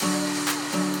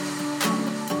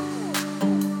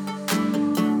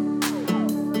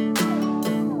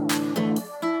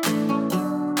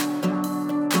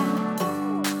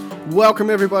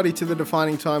Welcome everybody to the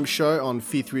Defining Time show on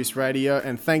Fifth Wrist Radio,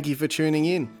 and thank you for tuning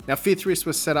in. Now, Fifth Wrist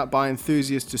was set up by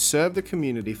enthusiasts to serve the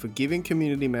community for giving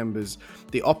community members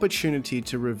the opportunity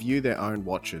to review their own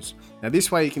watches. Now,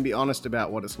 this way you can be honest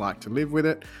about what it's like to live with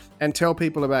it and tell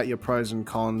people about your pros and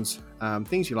cons,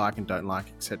 things you like and don't like,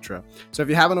 etc. So if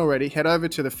you haven't already, head over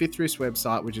to the Fifth Wrist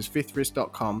website, which is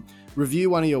fifthwrist.com, review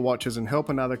one of your watches and help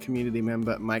another community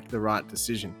member make the right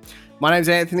decision. My name's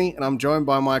Anthony, and I'm joined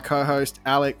by my co-host,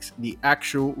 Alex, the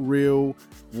actual, real,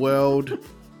 world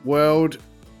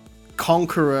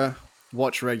conqueror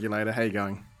watch regulator. How you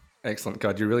going? Excellent.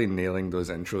 God, you're really nailing those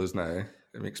intros now.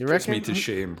 It puts me to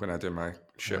shame when I do my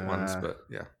shit ones, but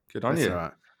yeah, good on you. All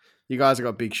right. You guys have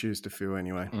got big shoes to fill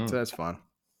anyway, so that's fine.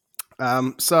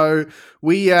 So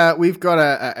we've got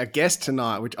a guest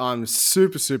tonight, which I'm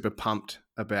super pumped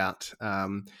about,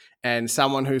 and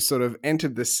someone who sort of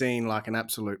entered the scene like an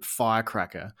absolute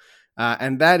firecracker,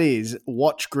 and that is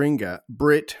Watch Gringer.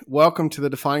 Britt, welcome to the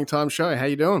Defining Time show. How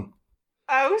you doing?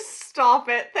 Oh, stop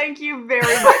it. Thank you very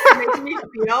much for making me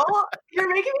feel.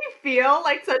 You're making me feel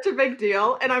like such a big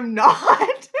deal, and I'm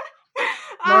not.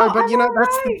 No, but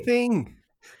that's the thing.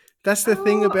 That's the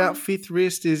thing about Fifth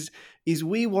Wrist is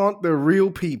we want the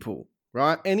real people,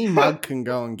 right? Any mug can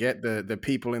go and get the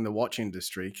people in the watch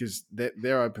industry because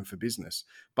they're open for business.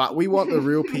 But we want the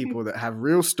real people that have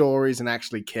real stories and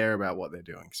actually care about what they're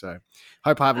doing. So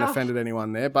hope I haven't offended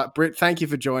anyone there. But Britt, thank you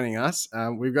for joining us.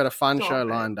 We've got a fun show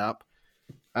lined up.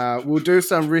 We'll do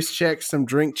some wrist checks, some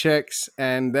drink checks,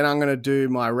 and then I'm going to do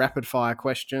my rapid fire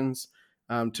questions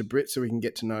to Britt so we can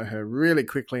get to know her really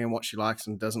quickly and what she likes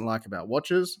and doesn't like about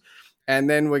watches. And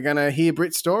then we're going to hear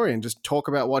Britt's story and just talk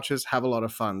about watches, have a lot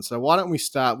of fun. So why don't we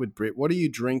start with Britt? What are you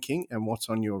drinking and what's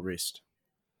on your wrist?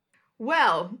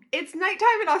 Well, it's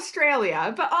nighttime in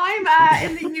Australia, but I'm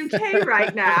in the UK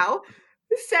right now.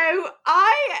 So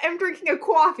I am drinking a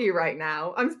coffee right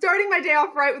now. I'm starting my day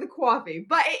off right with a coffee,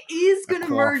 but it is going to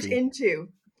merge into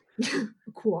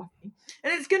a coffee.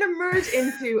 And it's going to merge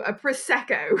into a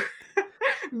Prosecco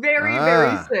very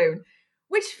soon,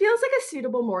 which feels like a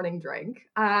suitable morning drink.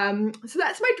 So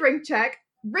that's my drink check.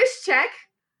 Wrist check.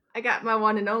 I got my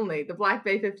one and only, the Black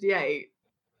Bay 58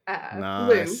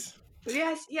 nice. Blue.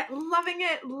 Yes, yeah, loving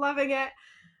it.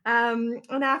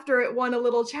 And after it won a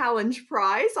little challenge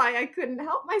prize, I couldn't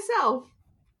help myself.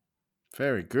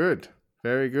 Very good.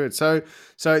 Very good. So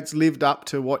it's lived up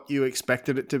to what you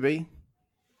expected it to be?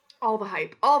 All the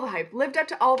hype. Lived up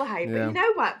to all the hype. Yeah. But you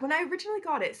know what? When I originally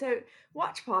got it, so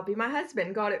Watch Poppy, my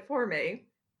husband, got it for me.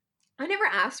 I never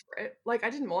asked for it. Like,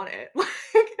 I didn't want it.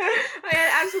 I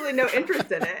had absolutely no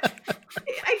interest in it.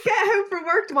 I get home from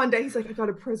work one day. He's like, I got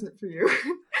a present for you.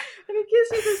 And he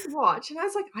gives me this watch. And I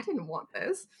was like, I didn't want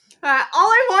this. All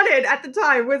I wanted at the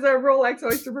time was a Rolex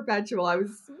Oyster Perpetual. I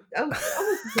was almost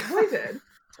disappointed.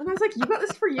 And I was like, you got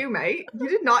this for you, mate. You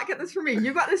did not get this for me.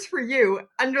 You got this for you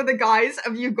under the guise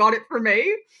of you got it for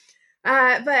me.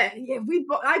 But yeah,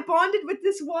 I bonded with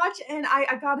this watch, and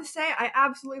I gotta say, I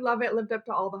absolutely love it. Lived up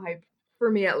to all the hype,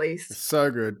 for me at least. So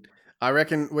good. I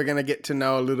reckon we're going to get to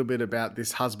know a little bit about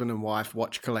this husband and wife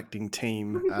watch collecting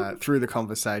team through the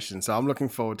conversation. So I'm looking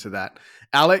forward to that.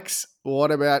 Alex,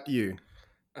 what about you?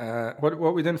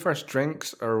 What we doing first?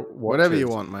 Drinks or watches? Whatever you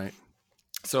want, mate.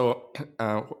 So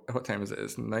what time is it?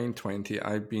 It's 9:20.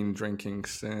 I've been drinking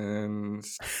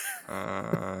since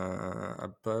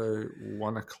about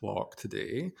 1 o'clock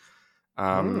today.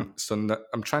 So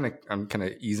I'm kind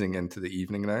of easing into the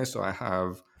evening now. So I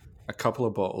have a couple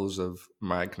of bottles of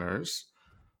Magners,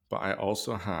 but I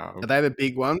also have... Are they the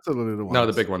big ones or the little ones? No,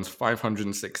 the big ones,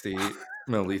 560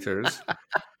 milliliters.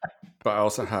 But I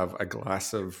also have a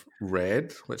glass of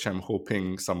red, which I'm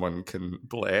hoping someone can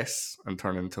bless and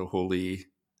turn into holy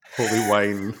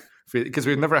wine. Because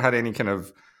we've never had any kind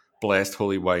of blessed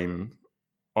holy wine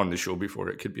on the show before.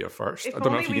 It could be a first. I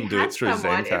don't know if you can do it through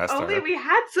Zencastr. If only we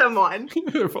had someone.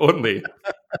 If only.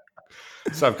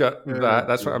 So I've got that.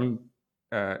 That's what I'm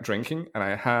drinking. And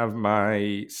I have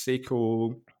my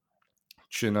Seiko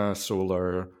Tuna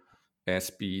Solar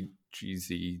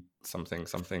SBGZ something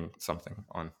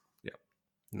on. Yeah.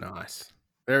 Nice.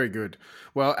 Very good.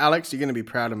 Well, Alex, you're going to be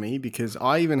proud of me because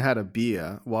I even had a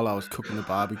beer while I was cooking the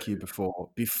barbecue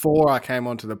before I came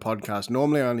onto the podcast.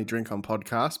 Normally I only drink on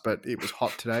podcasts, but it was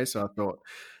hot today, so I thought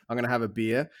I'm going to have a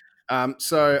beer.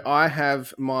 So I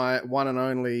have my one and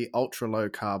only ultra low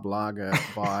carb lager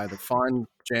by the fine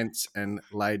gents and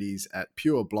ladies at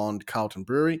Pure Blonde Carlton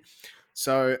Brewery.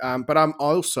 So, but I'm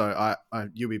also,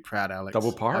 you'll be proud, Alex.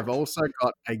 Double park. I've also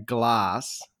got a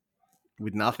glass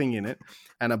with nothing in it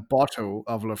and a bottle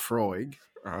of Lafroig.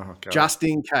 Oh, God. Just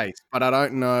in case, but I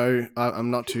don't know. I'm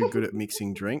not too good at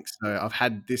mixing drinks. So I've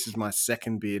had, this is my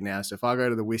second beer now. So if I go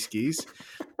to the whiskeys,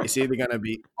 it's either going to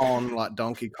be on like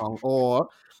Donkey Kong or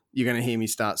you're going to hear me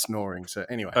start snoring. So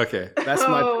anyway, Okay. that's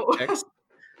my checks.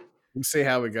 We'll see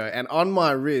how we go. And on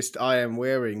my wrist, I am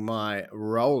wearing my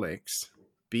Rolex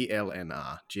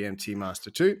BLNR GMT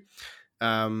Master 2.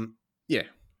 Yeah.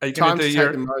 Are you going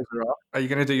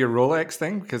to do your Rolex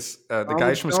thing? Because the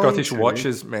guys from Scottish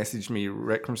Watches messaged me.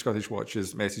 Rick from Scottish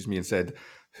Watches messaged me and said,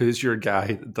 "Who's your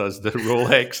guy that does the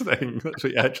Rolex thing?" That's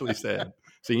what he actually said.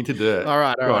 So you need to do it. All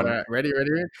right. Ready?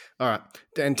 All right.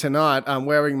 And tonight I'm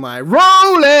wearing my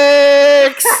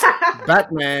Rolex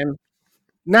Batman.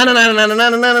 No,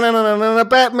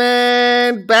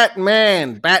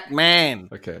 Batman.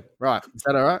 Okay. Right. Is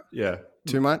that all right? Yeah.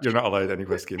 Too much? You're not allowed any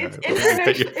whiskey now.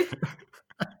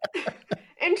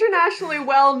 Internationally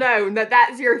well known that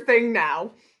that's your thing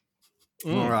now.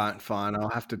 All right, fine. I'll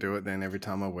have to do it then every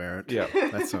time I wear it. Yeah.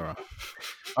 That's all right.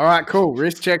 All right, cool.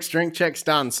 Wrist checks, drink checks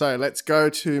done. So let's go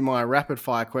to my rapid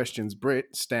fire questions.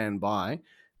 Britt, stand by.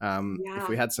 If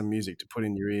we had some music to put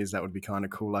in your ears, that would be kind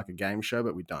of cool, like a game show,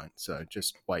 but we don't. So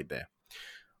just wait there.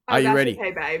 Are you ready?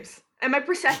 Okay, babes. And my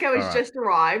Prosecco has just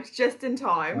arrived, just in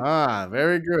time. Ah,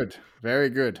 very good. Very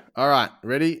good. All right,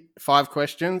 ready? 5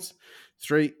 questions.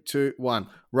 3, 2, 1.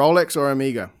 Rolex or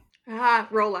Omega?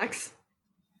 Rolex.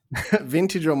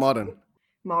 Vintage or modern?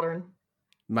 Modern.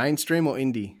 Mainstream or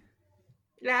indie?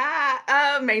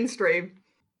 Mainstream.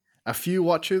 A few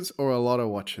watches or a lot of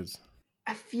watches?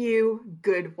 A few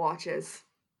good watches.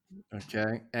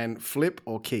 Okay. And flip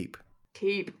or keep?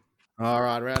 Keep. All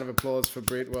right. Round of applause for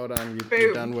Britt. Well done.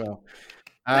 You've done well.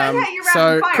 You're rapid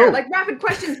fire. Cool. Like rapid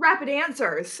questions, rapid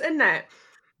answers, isn't it?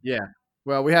 Yeah.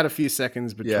 Well, we had a few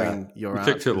seconds between your answers.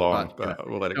 It took too long, but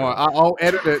we'll let it go. I'll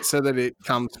edit it so that it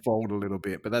comes forward a little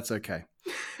bit, but that's okay.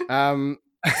 All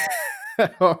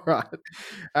right.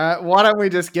 Why don't we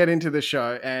just get into the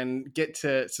show and get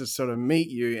to sort of meet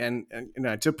you and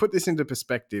to put this into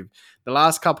perspective, the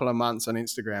last couple of months on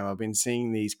Instagram, I've been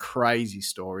seeing these crazy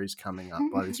stories coming up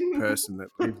by this person that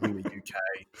lives in the UK,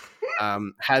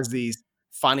 has these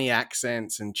funny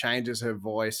accents and changes her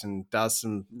voice and does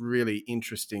some really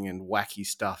interesting and wacky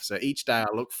stuff. So each day I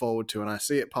look forward to and I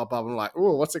see it pop up. I'm like,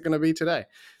 oh, what's it going to be today?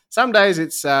 Some days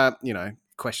it's,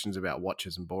 questions about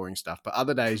watches and boring stuff, but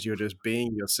other days you're just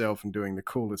being yourself and doing the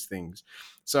coolest things.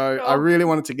 So I really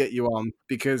wanted to get you on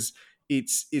because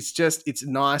it's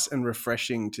nice and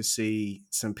refreshing to see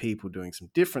some people doing some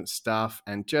different stuff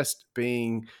and just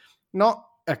being not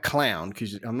a clown,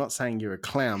 because I'm not saying you're a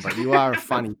clown, but you are a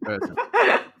funny person.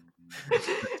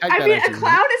 I mean, a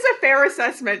clown is a fair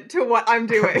assessment to what I'm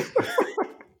doing.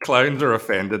 Clowns are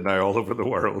offended now all over the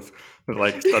world. They're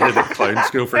like studied at clown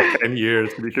school for 10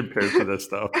 years to be compared to this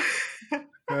stuff.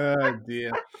 Oh,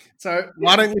 dear. So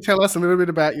why don't you tell us a little bit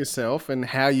about yourself and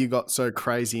how you got so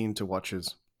crazy into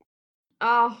watches?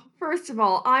 Oh, first of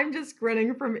all, I'm just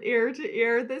grinning from ear to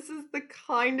ear. This is the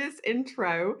kindest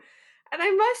intro. And I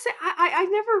must say, I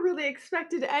never really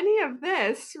expected any of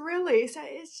this, really. So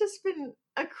it's just been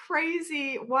a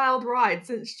crazy, wild ride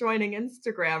since joining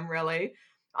Instagram, really.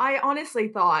 I honestly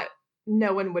thought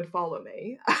no one would follow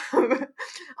me.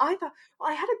 I thought, well,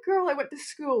 I had a girl I went to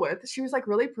school with. She was like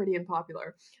really pretty and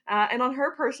popular. And on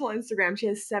her personal Instagram, she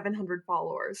has 700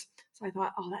 followers. So I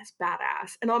thought, oh, that's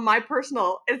badass. And on my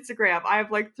personal Instagram, I have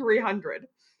like 300.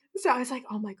 So I was like,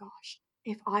 oh my gosh,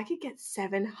 if I could get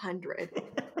 700,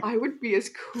 I would be as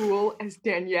cool as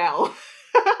Danielle.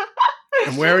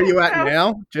 And where are you at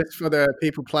now? Just for the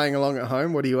people playing along at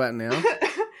home, what are you at now?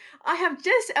 I have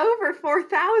just over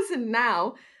 4,000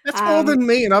 now. That's more than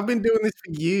me, and I've been doing this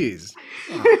for years.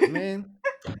 Oh, man.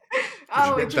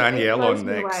 Get Danielle on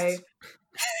next.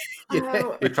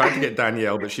 Yeah. We tried to get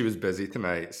Danielle, but she was busy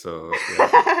tonight, so...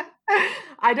 Yeah.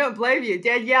 I don't blame you.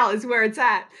 Danielle is where it's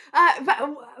at. But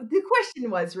the question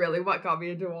was really what got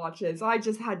me into watches. I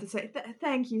just had to say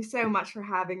thank you so much for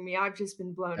having me. I've just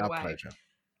been blown away. Pleasure.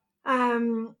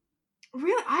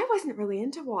 Really, I wasn't really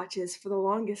into watches for the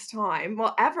longest time.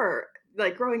 Well, ever.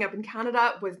 Like growing up in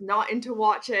Canada, was not into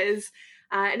watches.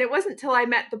 And it wasn't till I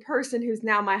met the person who's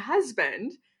now my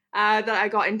husband that I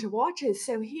got into watches.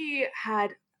 So he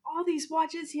had all these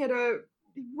watches. He had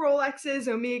Rolexes,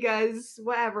 Omegas,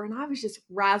 whatever. And I was just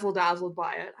razzle-dazzled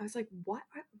by it. I was like, what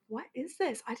is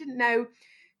this? I didn't know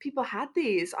people had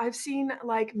these. I've seen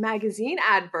like magazine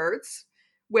adverts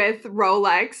with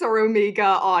Rolex or Omega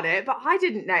on it, but I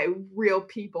didn't know real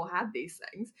people had these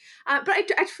things. But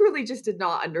I truly just did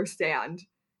not understand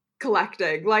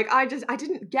collecting. Like I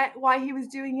didn't get why he was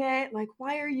doing it. Like,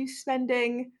 why are you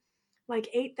spending like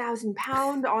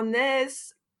 £8,000 on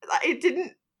this.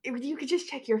 You could just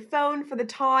check your phone for the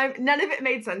time. None of it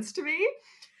made sense to me.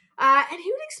 And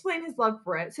he would explain his love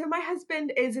for it. So my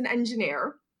husband is an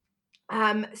engineer.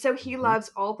 So he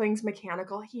loves all things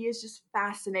mechanical. He is just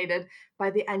fascinated by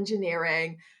the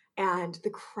engineering and the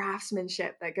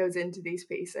craftsmanship that goes into these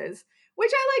pieces,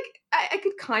 which I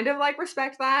could kind of like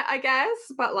respect that, I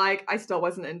guess, but like I still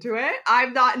wasn't into it.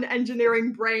 I'm not an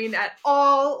engineering brain at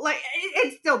all. Like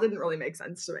it still didn't really make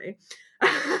sense to me.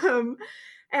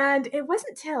 And it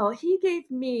wasn't till he gave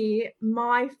me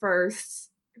my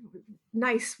first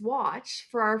nice watch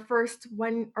for our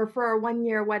for our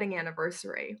 1-year wedding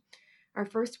anniversary. Our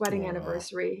first wedding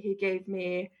anniversary, he gave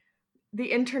me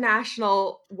the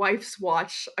international wife's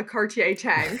watch, a Cartier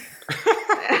tank.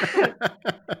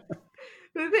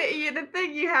 The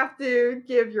thing you have to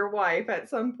give your wife at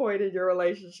some point in your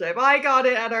relationship. I got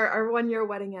it at our 1-year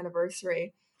wedding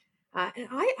anniversary. And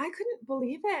I couldn't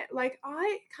believe it. Like,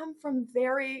 I come from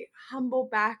very humble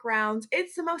backgrounds.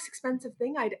 It's the most expensive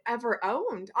thing I'd ever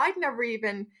owned. I'd never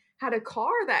even had a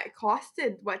car that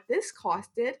costed what this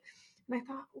costed. And I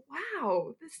thought,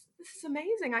 wow, this is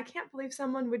amazing. I can't believe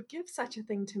someone would give such a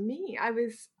thing to me. I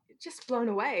was just blown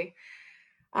away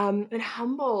and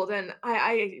humbled. And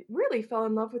I really fell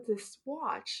in love with this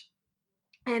watch.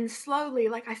 And slowly,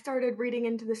 like, I started reading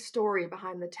into the story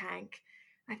behind the tank.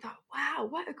 I thought, wow,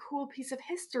 what a cool piece of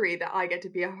history that I get to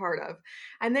be a part of.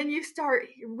 And then you start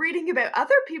reading about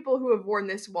other people who have worn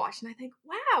this watch. And I think,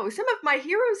 wow, some of my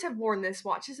heroes have worn this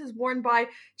watch. This is worn by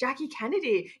Jackie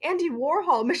Kennedy, Andy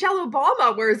Warhol, Michelle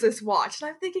Obama wears this watch. And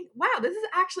I'm thinking, wow, this is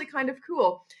actually kind of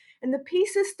cool. And the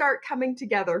pieces start coming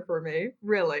together for me,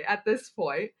 really, at this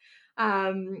point.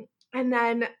 And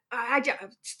then I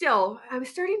was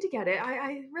starting to get it.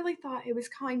 I really thought it was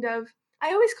kind of,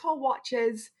 I always call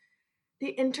watches the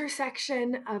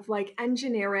intersection of like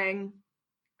engineering,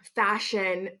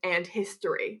 fashion, and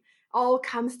history all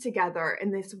comes together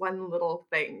in this one little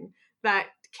thing that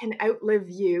can outlive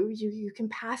you. You can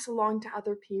pass along to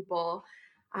other people.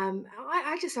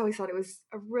 I just always thought it was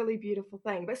a really beautiful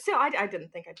thing, but still, I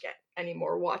didn't think I'd get any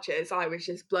more watches. I was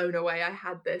just blown away. I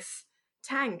had this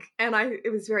tank, and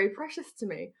it was very precious to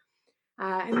me.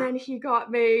 And then he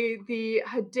got me the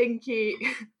Hodinkee,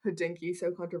 Hodinkee,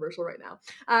 so controversial right now.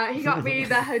 He got me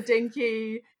the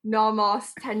Hodinkee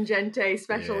Nomos Tangente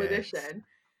Special Edition.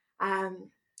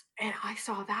 And I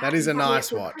saw that. That is a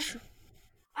nice watch.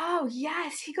 Oh,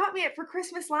 yes. He got me it for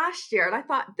Christmas last year. And I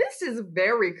thought, this is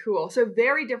very cool. So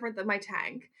very different than my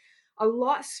tank. A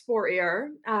lot sportier.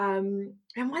 And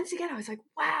once again, I was like,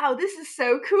 wow, this is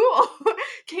so cool.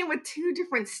 Came with 2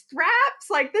 different straps.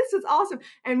 Like, this is awesome.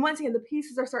 And once again, the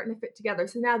pieces are starting to fit together.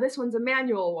 So now this one's a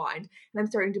manual wind. And I'm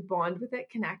starting to bond with it,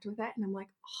 connect with it. And I'm like,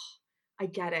 oh, I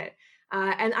get it.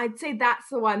 And I'd say that's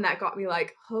the one that got me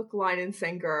like hook, line, and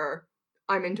sinker.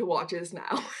 I'm into watches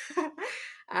now.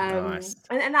 Nice.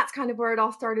 And that's kind of where it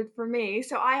all started for me.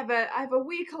 So I have a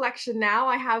wee collection now.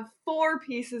 I have 4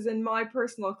 pieces in my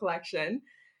personal collection,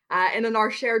 and in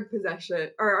our shared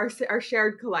possession or our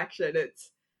shared collection,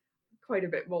 it's quite a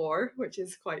bit more, which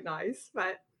is quite nice.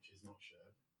 But which is not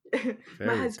shared.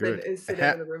 My husband is sitting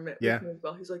in the room with me as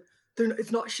well. He's like,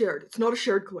 it's not shared. It's not a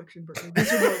shared collection, but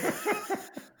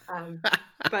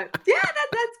but yeah,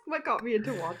 that's what got me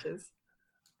into watches.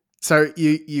 So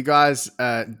you guys,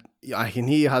 I can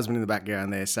hear your husband in the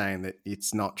background there saying that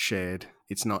it's not shared.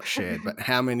 It's not shared. But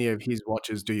how many of his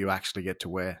watches do you actually get to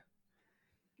wear?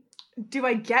 Do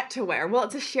I get to wear? Well,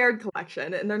 it's a shared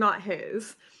collection, and they're not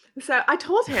his. So I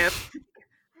told him,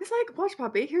 I was like, watch,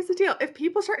 Poppy, here's the deal. If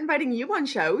people start inviting you on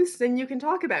shows, then you can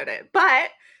talk about it. But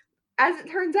as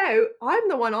it turns out, I'm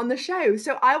the one on the show,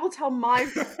 so I will tell my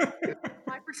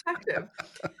perspective.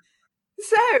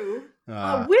 So,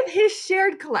 with his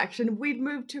shared collection, we'd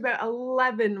moved to about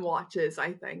 11 watches,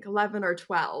 I think, 11 or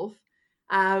 12.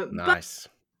 Nice.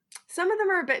 But some of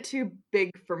them are a bit too big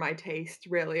for my taste,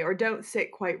 really, or don't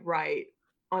sit quite right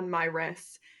on my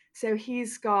wrists. So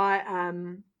he's got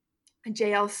a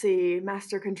JLC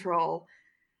Master Control,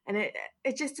 and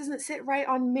it just doesn't sit right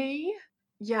on me.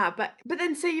 Yeah, but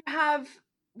then say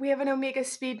we have an Omega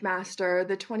Speedmaster,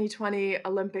 the 2020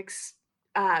 Olympics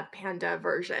Panda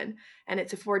version, and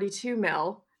it's a 42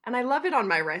 mil, and I love it on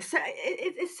my wrist.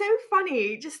 It's so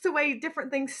funny just the way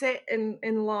different things sit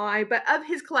and lie. But of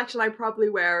his collection, I probably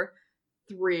wear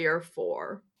 3 or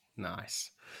 4.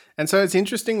 Nice. And so it's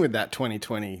interesting with that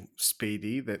 2020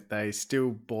 Speedy that they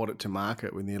still brought it to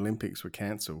market when the Olympics were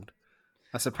cancelled.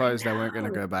 I suppose they weren't going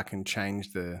to go back and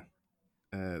change the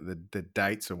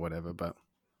dates or whatever, but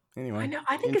anyway. I know.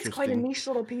 I think it's quite a niche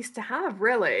little piece to have,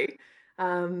 really.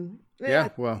 Yeah,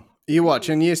 well, You watch,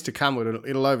 in years to come,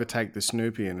 it'll overtake the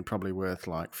Snoopy and probably worth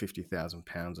like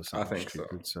 £50,000 or something. I think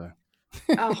stupid, so.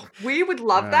 Oh, we would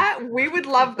love that. We would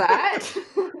love that.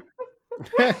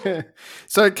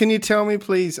 So, can you tell me,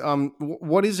 please,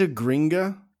 what is a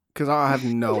gringa? Because I have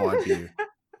no idea.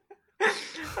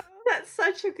 That's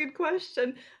such a good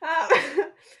question.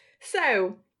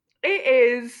 So, it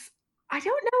is. I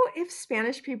don't know if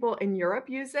Spanish people in Europe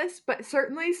use this, but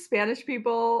certainly Spanish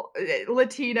people,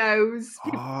 Latinos.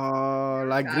 Oh,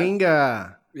 la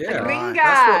gringa. Yeah, A gringa,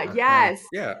 that's yes.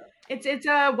 Yeah. It's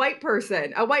a white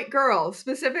person, a white girl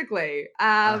specifically.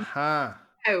 So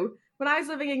when I was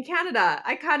living in Canada,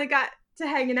 I kind of got to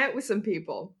hanging out with some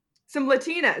people, some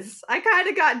Latinas. I kind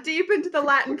of got deep into the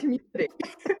Latin community.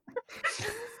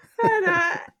 And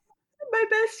my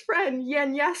best friend,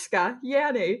 Yanni,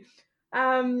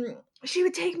 she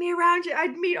would take me around.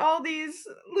 I'd meet all these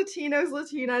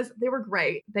Latinas. They were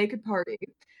great. They could party.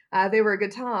 They were a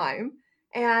good time.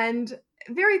 And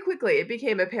very quickly, it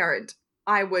became apparent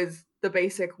I was the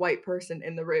basic white person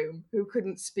in the room who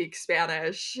couldn't speak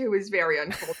Spanish, who was very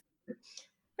uncultured.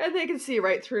 And they could see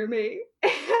right through me.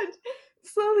 And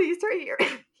slowly you start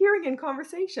hearing in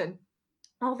conversation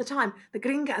all the time, the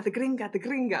gringa, the gringa, the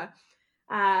gringa.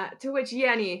 To which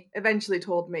Yanni eventually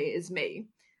told me is me.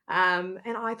 And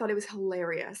I thought it was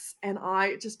hilarious. And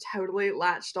I just totally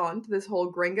latched on to this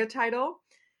whole gringa title.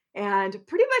 And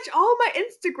pretty much all my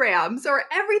Instagrams or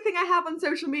everything I have on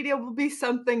social media will be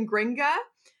something gringa.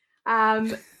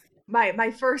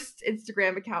 My first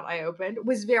Instagram account I opened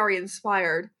was very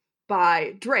inspired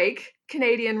by Drake,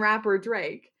 Canadian rapper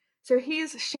Drake. So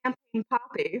he's Champagne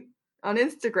Poppy on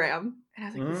Instagram. And I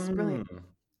was like, this is brilliant.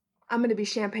 I'm going to be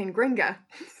Champagne Gringa.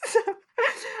 So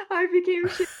I became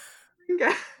Champagne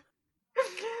Gringa.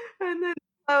 And then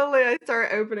slowly I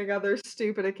start opening other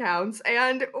stupid accounts.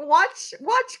 And Watch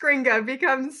Gringa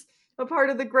becomes a part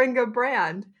of the Gringa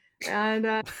brand. And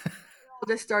it all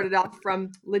just started off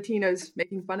from Latinos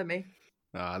making fun of me.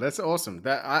 That's awesome.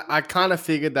 That I kind of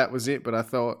figured that was it, but I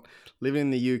thought living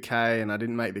in the UK and I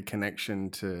didn't make the connection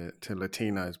to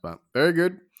Latinos, but very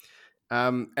good.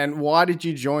 And why did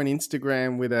you join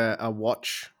Instagram with a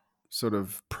watch sort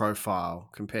of profile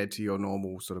compared to your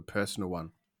normal sort of personal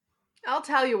one? I'll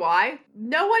tell you why.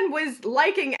 No one was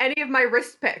liking any of my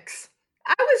wrist pics.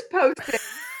 I was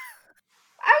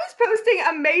posting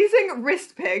amazing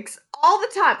wrist pics all the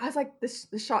time. I was like, this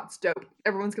shot's dope.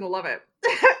 Everyone's going to love it.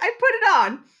 I put it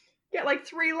on, get like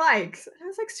 3 likes. And I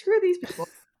was like, screw these people.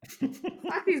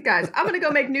 Fuck these guys. I'm going to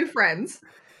go make new friends.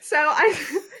 So I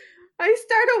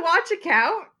started a watch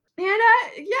account. And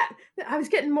I was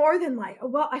getting more than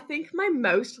I think my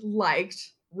most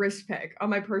liked wrist pic on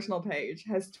my personal page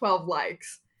has 12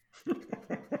 likes. What?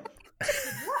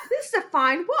 This is a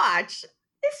fine watch.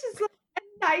 This is a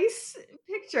nice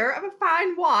picture of a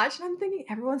fine watch. And I'm thinking,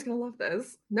 everyone's going to love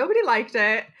this. Nobody liked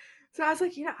it. So I was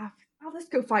like, let's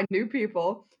go find new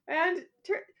people. And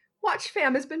Watch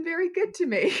Fam has been very good to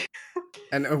me.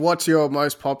 And what's your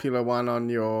most popular one on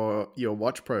your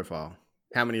watch profile?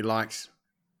 How many likes?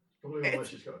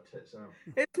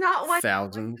 It's not one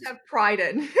thousands. I should have pride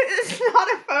in. It's not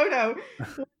a photo I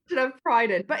should have pride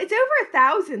in. But it's over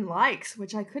 1,000 likes,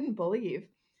 which I couldn't believe.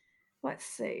 Let's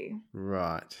see.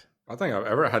 Right. I think I've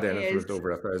ever had anything with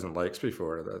over 1,000 likes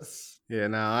before. Yeah,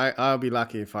 no, I'll be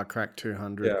lucky if I crack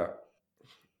 200. Yeah.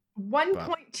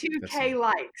 1.2k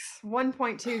likes.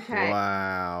 1.2k.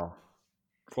 Wow.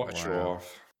 What a show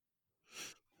off.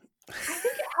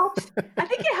 I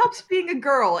think it helps being a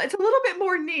girl. It's a little bit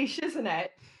more niche, isn't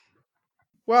it?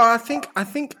 Well, I think,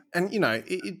 and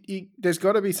there's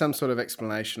got to be some sort of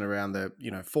explanation around the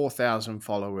 4,000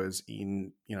 followers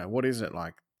in what is it,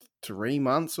 like 3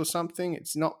 months or something?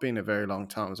 It's not been a very long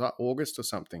time. It was like August or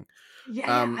something.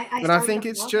 Yeah, I think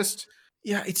it's just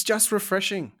it's just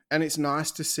refreshing, and it's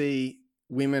nice to see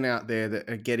women out there that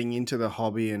are getting into the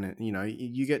hobby, and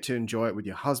you get to enjoy it with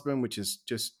your husband, which is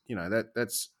just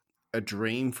that's a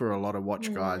dream for a lot of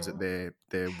watch guys that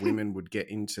their women would get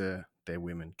into their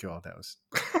women. God, that was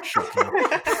shocking.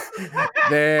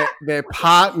 their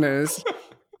partners,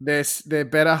 their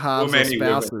better halves or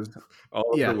spouses.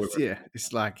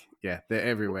 It's like they're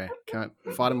everywhere. Can't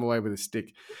fight them away with a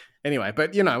stick. Anyway,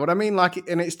 but you know what I mean. Like,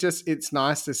 and it's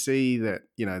nice to see that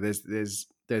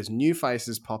there's new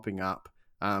faces popping up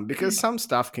because some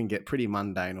stuff can get pretty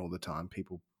mundane all the time.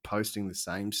 People posting the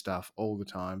same stuff all the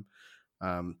time.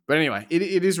 But anyway,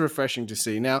 it is refreshing to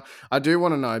see. Now, I do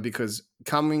want to know, because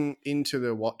coming into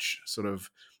the watch sort of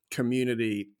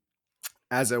community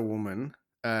as a woman,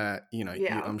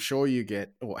 I'm sure you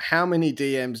get, or how many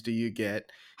DMs do you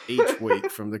get each week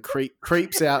from the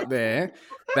creeps out there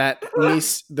that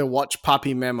miss the watch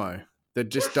puppy memo? that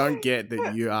just don't get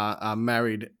that you are a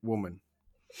married woman.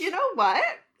 You know what?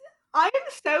 I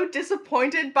am so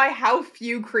disappointed by how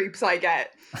few creeps I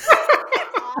get.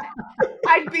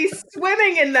 I'd be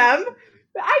swimming in them,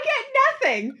 but I get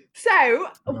nothing. So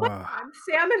one time,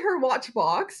 Sam in her watch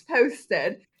box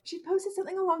posted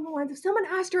something along the lines of, someone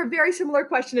asked her a very similar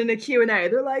question in a Q&A.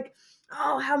 They're like,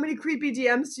 oh, how many creepy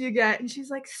DMs do you get? And she's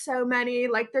like, so many.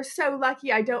 Like, they're so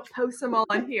lucky I don't post them all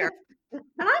on here. And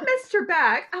I messaged her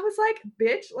back. I was like,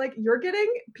 bitch, like, you're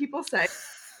getting people say,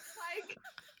 like,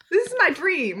 this is my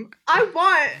dream. I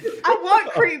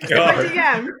want creeps in my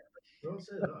DM. Don't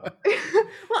say that.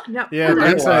 Well, no. Yeah,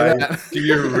 don't say that. Do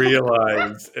you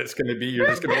realize it's going to be, you're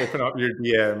just going to open up your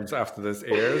DMs after this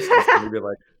airs? It's going to be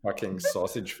like fucking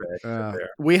sausage fest.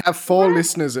 We have 4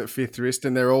 listeners at Fifth Wrist,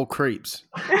 and they're all creeps.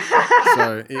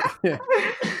 So, yeah,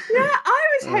 I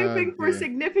was hoping for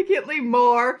significantly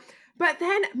more. But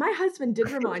then my husband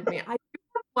did remind me, I do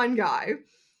have one guy.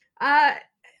 I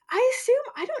assume,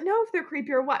 I don't know if they're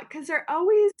creepy or what, because they're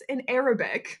always in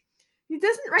Arabic. He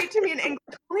doesn't write to me in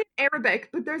English, only in Arabic,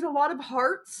 but there's a lot of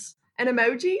hearts and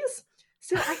emojis.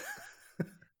 So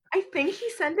I think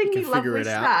he's sending me lovely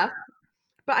stuff,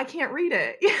 but I can't read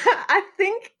it. Yeah, I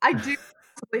think I do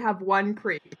possibly have one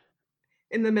creep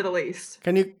in the Middle East.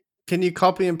 Can you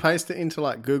copy and paste it into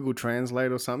like Google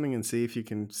Translate or something and see if you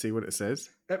can see what it says?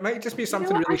 It might just be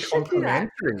something really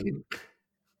complimentary.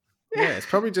 Yeah, it's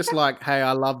probably just like, hey,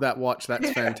 I love that watch.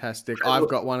 That's fantastic. I've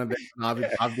got one of them.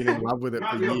 I've been in love with it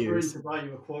for years. To buy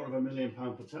you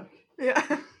 £250,000 for tech.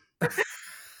 Yeah.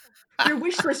 Your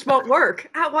wish list won't work.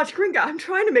 At Watch Gringa, I'm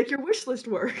trying to make your wish list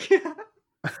work.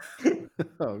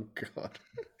 Oh God.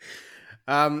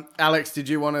 Alex, did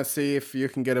you want to see if you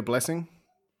can get a blessing?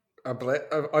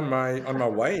 On my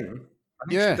wine? I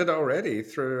think she did it already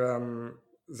through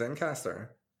Zencastr.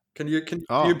 Can you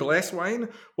bless wine?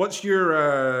 What's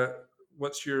your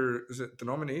is it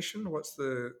denomination? What's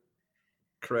the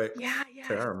correct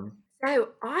term? So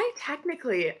I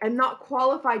technically am not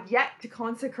qualified yet to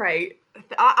consecrate.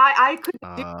 I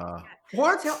couldn't do it yet.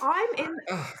 What? So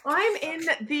I'm in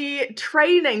the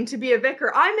training to be a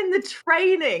vicar. I'm in the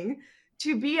training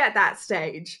to be at that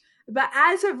stage. But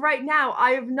as of right now,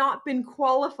 I have not been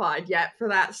qualified yet for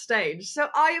that stage. So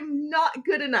I am not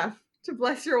good enough to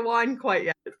bless your wine quite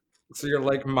yet. So you're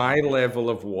like my level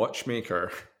of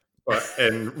watchmaker, but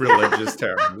in religious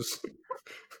terms.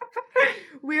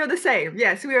 We are the same.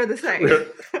 Yes, we are the same.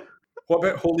 What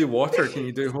about holy water? Can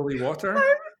you do holy water?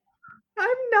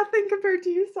 I'm nothing compared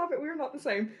to you. Stop it. We're not the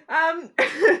same. I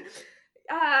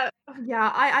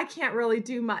can't really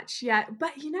do much yet.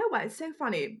 But you know what? It's so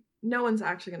funny. No one's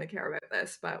actually going to care about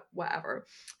this, but whatever.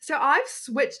 So I've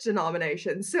switched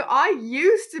denominations. So I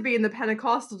used to be in the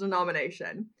Pentecostal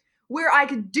denomination, where I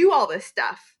could do all this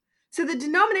stuff. So the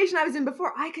denomination I was in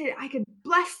before, I could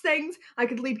bless things, I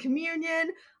could lead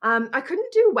communion. I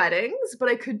couldn't do weddings, but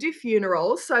I could do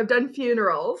funerals. So I've done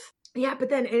funerals. Yeah, but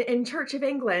then in Church of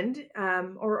England,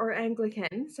 or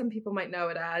Anglican, some people might know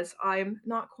it as, I'm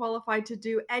not qualified to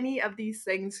do any of these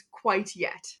things quite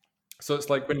yet. So it's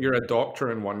like when you're a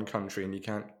doctor in one country and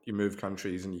you move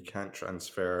countries and you can't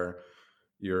transfer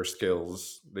your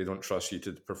skills. They don't trust you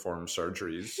to perform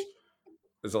surgeries.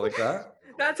 Is it like that?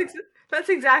 That's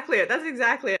exactly it. That's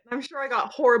exactly it. I'm sure I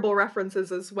got horrible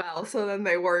references as well. So then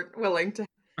they weren't willing to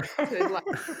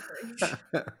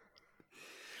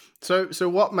So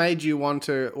what made you want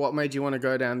to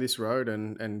go down this road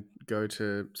and go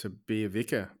to be a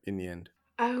vicar in the end?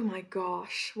 Oh my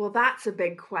gosh. Well, that's a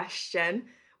big question.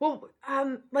 Well,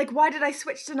 why did I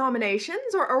switch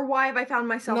denominations, or why have I found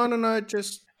myself? No.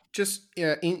 Just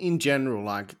in general,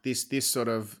 like this sort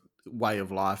of way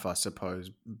of life, I suppose,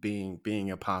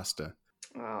 being a pastor.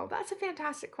 Oh, that's a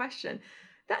fantastic question.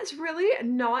 That's really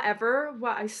not ever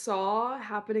what I saw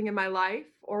happening in my life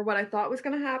or what I thought was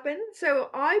going to happen. So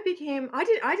I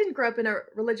didn't grow up in a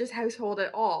religious household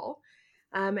at all.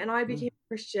 And I became a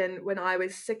Christian when I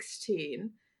was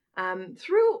 16,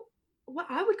 through what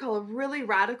I would call a really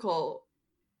radical,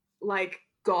 like,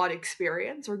 God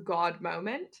experience or God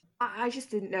moment. I just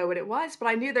didn't know what it was, but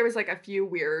I knew there was like a few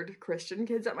weird Christian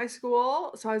kids at my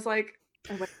school. So I was like,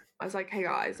 hey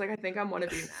guys, like, I think I'm one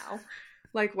of you now.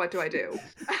 Like, what do I do?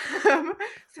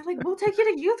 So like, we'll take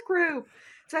you to youth group.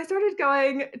 So I started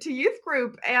going to youth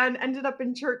group and ended up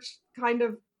in church kind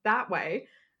of that way.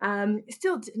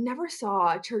 Still never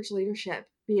saw church leadership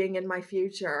being in my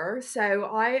future. So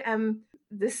I am,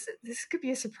 this could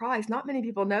be a surprise. Not many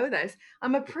people know this.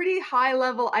 I'm a pretty high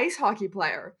level ice hockey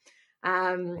player.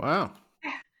 Wow.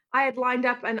 I had lined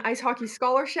up an ice hockey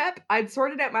scholarship. I'd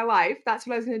sorted out my life. That's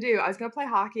what I was going to do. I was going to play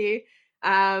hockey.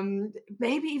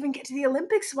 Maybe even get to the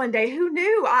Olympics one day. Who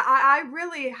knew? I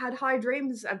really had high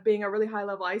dreams of being a really high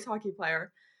level ice hockey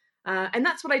player. And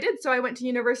that's what I did. So I went to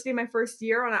university my first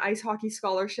year on an ice hockey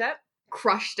scholarship,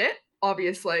 crushed it,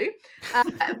 obviously.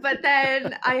 But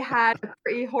then I had a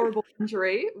pretty horrible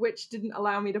injury, which didn't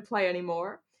allow me to play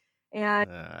anymore. And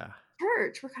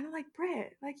church, we're kind of like,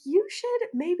 Britt, like you should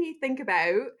maybe think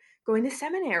about going to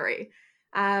seminary.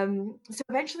 So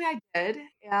eventually I did,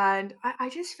 and I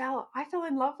fell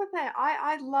in love with it.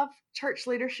 I love church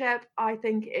leadership. I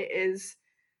think it is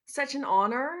such an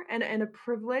honor and a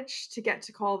privilege to get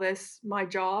to call this my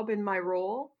job and my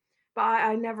role. But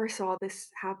I never saw this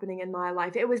happening in my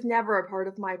life. It was never a part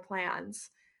of my plans.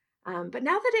 But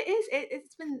now that it is,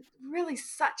 it's been really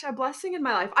such a blessing in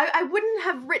my life. I wouldn't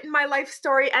have written my life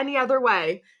story any other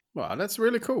way. Well, that's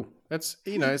really cool. That's,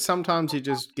 sometimes you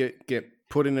just get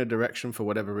put in a direction for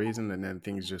whatever reason, and then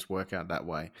things just work out that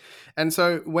way. And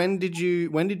so when did you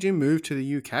move to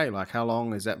the UK? Like, how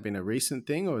long has that been a recent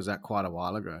thing, or is that quite a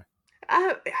while ago?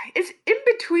 It's in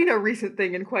between a recent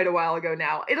thing and quite a while ago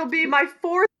now. It'll be my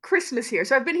 4th Christmas here.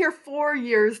 So I've been here 4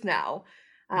 years now.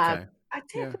 Okay. I'd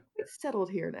say I'm settled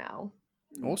here now.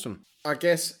 Awesome. I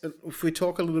guess if we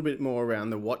talk a little bit more around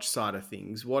the watch side of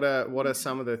things, what are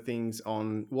some of the things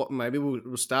on what, maybe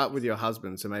we'll start with your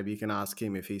husband, so maybe you can ask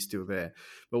him if he's still there.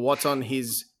 But what's on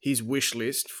his wish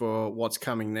list for what's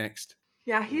coming next?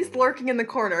 Yeah, he's lurking in the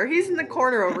corner. He's in the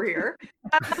corner over here.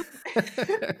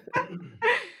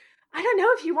 I don't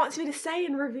know if he wants me to say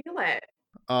and reveal it.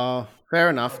 Oh, fair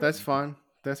enough. That's fine.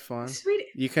 That's fine. Sweet.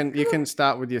 You can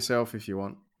start with yourself if you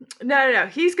want. No.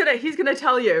 He's gonna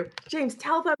tell you. James,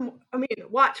 tell them.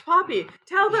 Watch Poppy.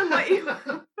 Tell them what you.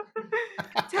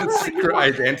 His secret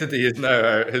identity is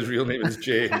now his real name is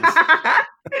James.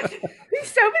 He's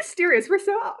so mysterious. We're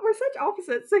such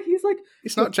opposites. So he's like.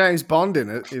 It's not James Bond in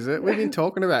it, is it? We've been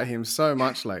talking about him so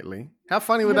much lately. How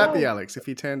funny would that be, Alex, if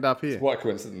he turned up here? What a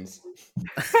coincidence.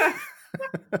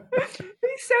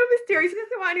 He's so mysterious. He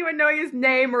doesn't want anyone knowing his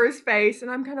name or his face. And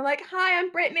I'm kind of like, hi,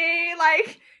 I'm Brittany.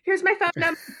 Like, here's my phone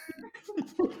number.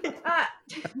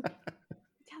 Tell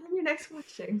them your next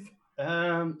watch, James.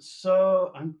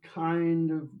 So I'm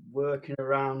kind of working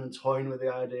around and toying with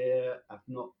the idea. I've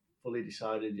not fully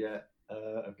decided yet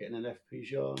of getting an FP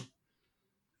Jour.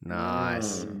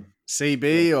 Nice.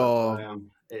 CB or?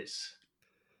 It's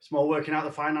more working out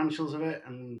the financials of it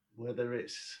and whether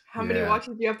it's... How many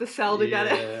watches do you have to sell to get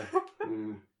it?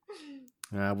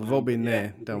 We've all been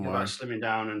there. Don't worry. About slimming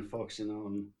down and focusing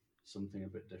on something a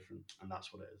bit different, and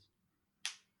that's what it is.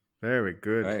 Very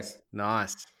good.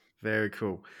 Nice. Very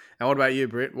cool. And what about you,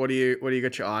 Britt? What do you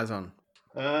got your eyes on?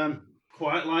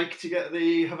 Quite like to get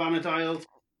the Havana dialed,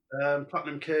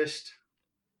 platinum cased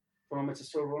chronometer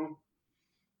silver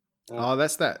one.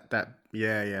 That's that.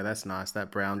 Yeah, that's nice.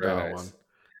 That brown dial one.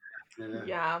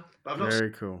 Yeah. But I've not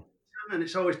very cool. And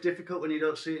it's always difficult when you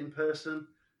don't see it in person.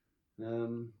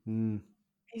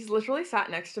 He's literally sat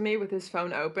next to me with his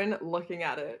phone open, looking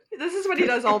at it. This is what he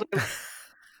does all day.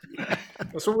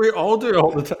 That's what we all do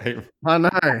all the time. I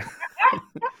know.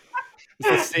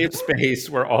 It's a safe space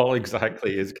where all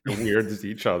exactly as weird as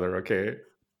each other. Okay.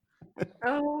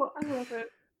 Oh, I love it.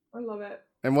 I love it.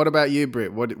 And what about you,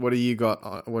 Britt? What do you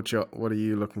got? What are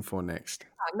you looking for next?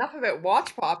 Enough of it.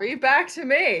 Watch Poppy. Back to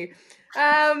me.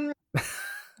 My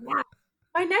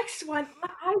next one.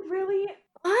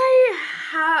 I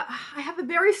have a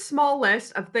very small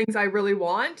list of things I really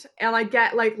want, and I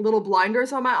get like little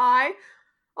blinders on my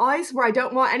eyes where I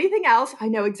don't want anything else. I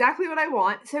know exactly what I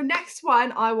want. So next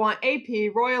one, I want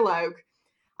AP Royal Oak.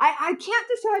 I can't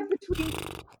decide between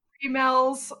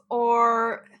females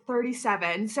or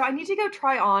 37, so I need to go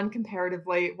try on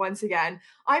comparatively once again.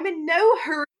 I'm in no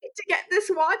hurry to get this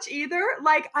watch either.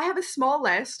 Like, I have a small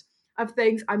list of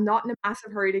things I'm not in a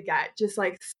massive hurry to get, just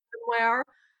like somewhere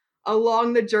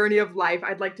along the journey of life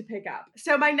I'd like to pick up.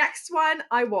 So my next one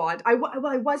I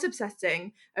was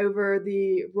obsessing over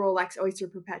the Rolex Oyster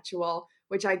Perpetual,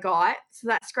 which I got, so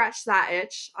that scratched that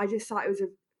itch. I just thought it was a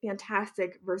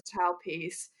fantastic, versatile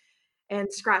piece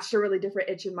and scratched a really different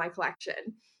itch in my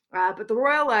collection. But the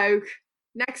Royal Oak,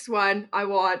 next one I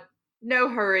want, no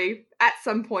hurry, at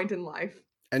some point in life.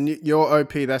 And your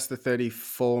OP, that's the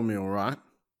 34 mil, right?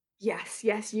 Yes,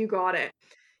 you got it.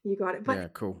 But yeah,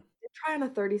 cool. Try on a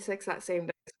 36 that same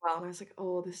day as well, and I was like,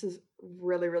 oh, this is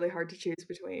really, really hard to choose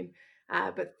between.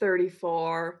 But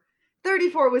 34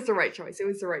 was the right choice. It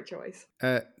was the right choice.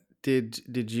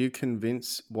 Did you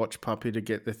convince Watch Puppy to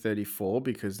get the 34?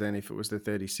 Because then if it was the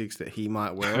 36 that he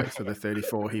might wear it, so the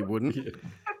 34 he wouldn't. You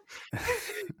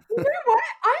know what?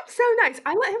 I'm so nice.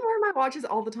 I let him wear my watches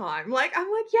all the time. Like, I'm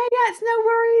like, yeah, it's no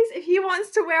worries. If he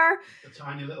wants to wear the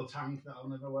tiny little tank that I'll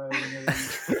never wear.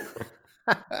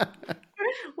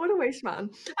 What a waste, man. No,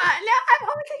 I'm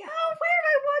always like, oh, where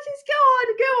my watches? Go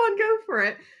on, go for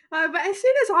it. But as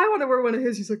soon as I want to wear one of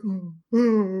his, he's like, oh,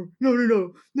 no.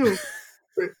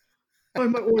 I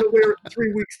might want to wear it in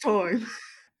 3 weeks' time.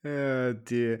 Oh,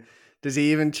 dear. Does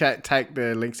he even take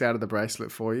the links out of the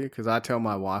bracelet for you? Because I tell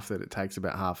my wife that it takes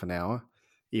about half an hour,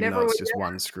 even though it's just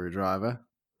one screwdriver.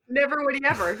 Never would he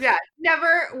ever. Yeah,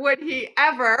 never would he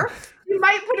ever. He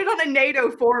might put it on a NATO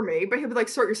for me, but he'll be like,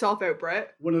 sort yourself out,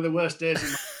 Brett. One of the worst days in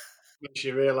my life when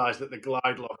she realised that the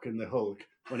glide lock in the Hulk,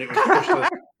 when it was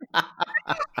pushed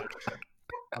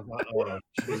I'm like, oh,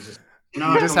 Jesus.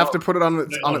 No, you just have to put it on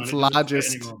its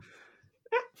largest.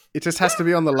 It just has to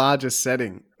be on the largest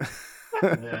setting.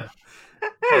 Yeah.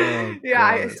 Oh,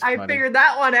 yeah, God, I figured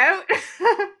that one out.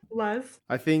 Les.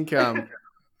 I think the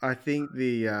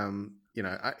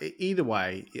either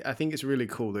way, I think it's really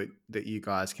cool that you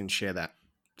guys can share that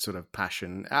sort of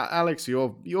passion. Alex,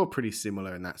 you're pretty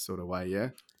similar in that sort of way, yeah.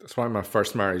 That's why my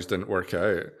first marriage didn't work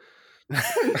out.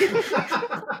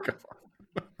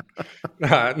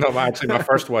 No, actually, my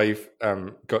first wife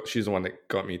she's the one that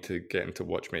got me to get into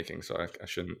watchmaking, so I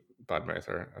shouldn't badmouth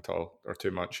her at all or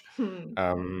too much.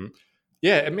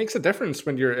 Yeah, it makes a difference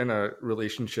when you're in a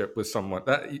relationship with someone.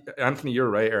 Anthony, you're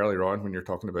right earlier on when you're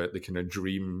talking about the kind of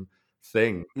dream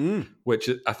thing, which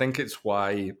I think it's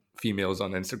why females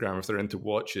on Instagram, if they're into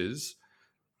watches,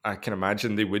 I can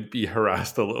imagine they would be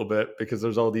harassed a little bit because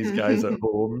there's all these guys at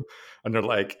home and they're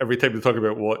like, every time they talk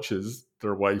about watches,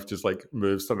 their wife just like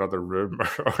moves to another room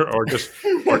or just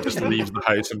leaves the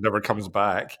house and never comes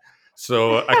back.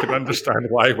 So I can understand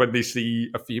why when they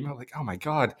see a female, like, oh my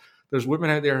God, there's women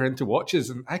out there who are into watches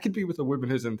and I could be with a woman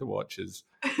who's into watches.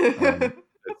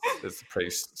 It's a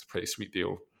pretty sweet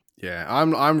deal. Yeah,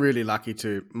 I'm really lucky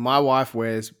too. My wife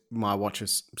wears my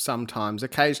watches sometimes,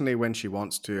 occasionally when she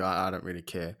wants to. I don't really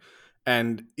care.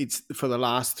 And it's for the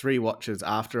last 3 watches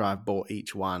after I've bought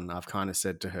each one, I've kind of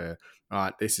said to her, all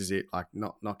right, this is it, like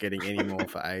not getting any more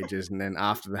for ages. And then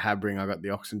after the Habring, I got the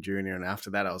Oxen Junior. And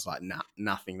after that, I was like, nah,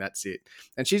 nothing, that's it.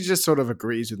 And she just sort of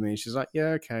agrees with me. She's like, yeah,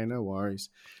 okay, no worries.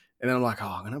 And then I'm like,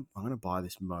 oh, I'm gonna buy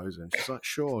this Moser. And she's like,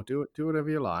 sure, do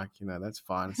whatever you like. You know, that's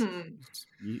fine.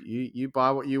 You buy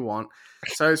what you want.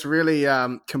 So it's really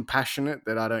compassionate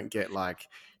that I don't get like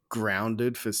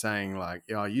grounded for saying like,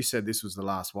 oh, you said this was the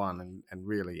last one, and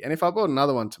really. And if I bought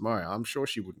another one tomorrow, I'm sure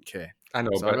she wouldn't care. I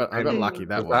know, so but I got lucky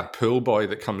that way. That pool boy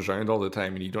that comes around all the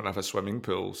time, and you don't have a swimming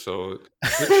pool, so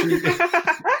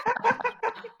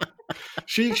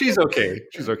she's okay.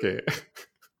 She's okay.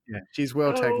 Yeah, she's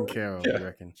well taken care of, I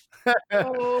reckon.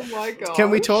 Oh my God. Can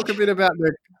we talk a bit about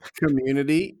the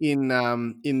community in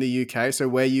the UK? So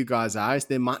where you guys are, is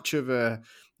there much of a,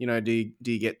 do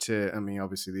you get to, I mean,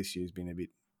 obviously this year's been a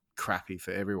bit crappy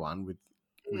for everyone with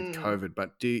COVID,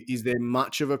 but is there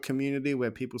much of a community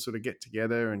where people sort of get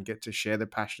together and get to share their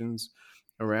passions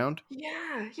around? Yeah.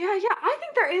 I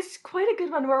think there is quite a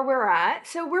good one where we're at.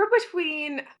 So we're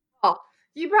between,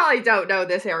 you probably don't know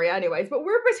this area anyways, but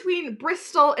we're between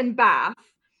Bristol and Bath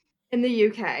in the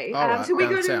UK. Right, so we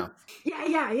go to south.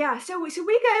 Yeah. So we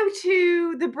go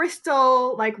to the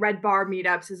Bristol like Red Bar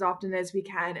meetups as often as we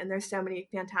can, and there's so many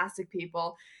fantastic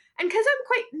people. And because I'm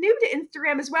quite new to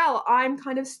Instagram as well, I'm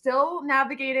kind of still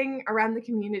navigating around the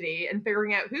community and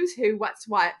figuring out who's who, what's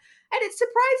what. And it's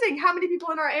surprising how many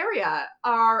people in our area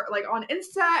are like on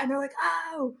Insta and they're like,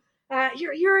 oh,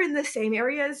 you're in the same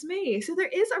area as me. So there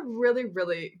is a really,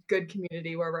 really good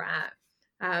community where we're at.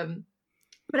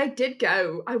 But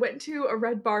I went to a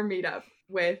Red Bar meetup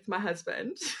with my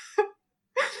husband.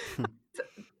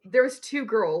 There was 2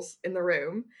 girls in the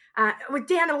room.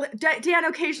 Dan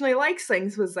occasionally likes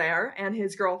things was there, and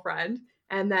his girlfriend,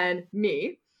 and then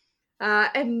me.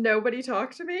 And nobody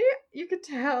talked to me. You could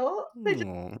tell. They just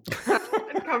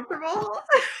uncomfortable.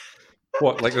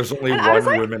 What, like there's only one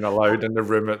woman allowed in the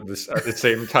room at the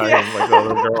same time, like the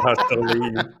other girl has to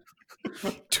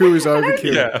leave. 2 is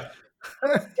overkill. Yeah.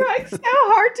 Trying so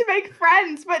hard to make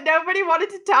friends, but nobody wanted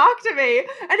to talk to me.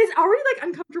 And it's already like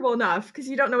uncomfortable enough because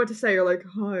you don't know what to say. You're like,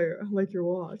 hi, I like your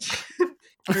watch.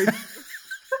 I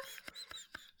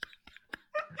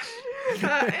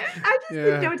just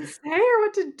didn't know what to say or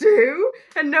what to do,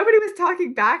 and nobody was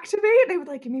talking back to me. They would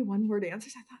like give me one word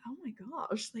answers. I thought, oh my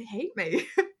gosh, they hate me.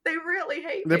 They really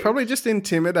hate me. They're probably just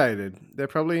intimidated. I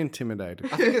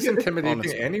think it's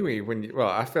intimidating anyway.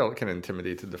 I felt kind of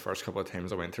intimidated the first couple of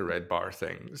times I went to Red Bar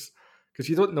things because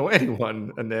you don't know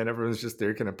anyone, and then everyone's just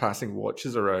there kind of passing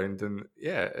watches around, and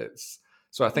yeah, it's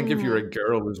So I think if you're a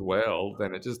girl as well,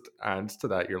 then it just adds to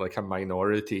that. You're like a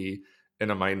minority in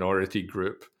a minority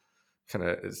group. Kind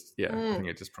of is, I think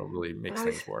it just probably makes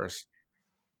things worse.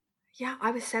 Yeah,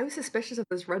 I was so suspicious of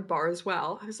this red bar as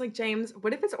well. I was like, James,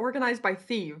 what if it's organized by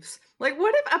thieves? Like,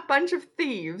 what if a bunch of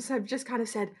thieves have just kind of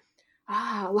said,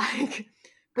 like,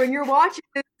 bring your watches,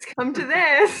 come to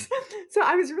this. So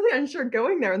I was really unsure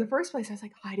going there in the first place. I was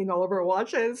like hiding all over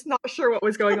watches, not sure what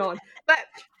was going on. But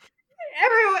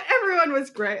everyone was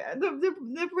great.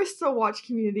 The Bristol watch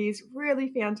community is really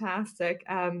fantastic.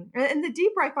 And the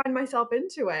deeper I find myself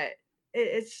into it,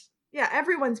 it's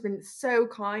everyone's been so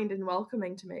kind and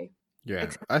welcoming to me.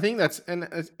 Yeah, I think it's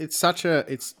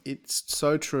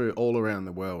so true all around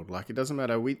the world. Like, it doesn't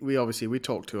matter. We obviously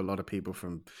talk to a lot of people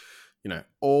from,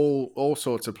 all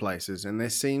sorts of places, and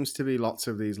there seems to be lots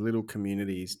of these little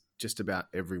communities just about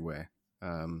everywhere.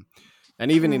 And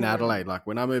even in Adelaide, like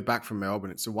when I moved back from Melbourne,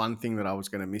 it's the one thing that I was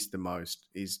going to miss the most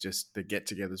is just the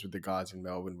get-togethers with the guys in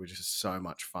Melbourne, which is so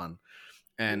much fun.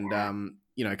 And,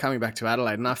 coming back to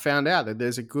Adelaide, and I found out that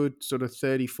there's a good sort of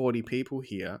 30, 40 people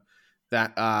here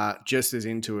that are just as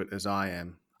into it as I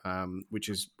am, which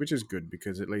is good,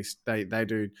 because at least they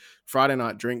do Friday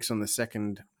night drinks on the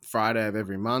second Friday of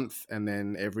every month, and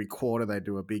then every quarter they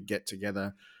do a big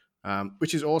get-together,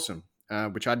 which is awesome,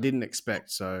 which I didn't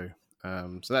expect. So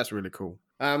that's really cool.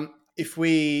 Can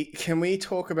we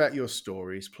talk about your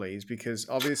stories, please? Because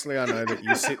obviously I know that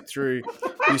you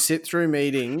sit through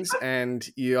meetings and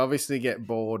you obviously get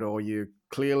bored, or you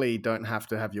clearly don't have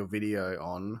to have your video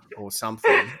on or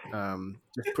something.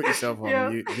 Just put yourself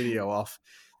on mute, video off.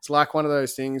 It's like one of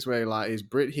those things where, like, is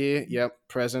Brit here? Yep,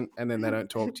 present. And then they don't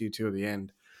talk to you till the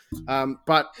end.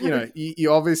 But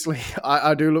you obviously,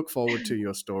 I do look forward to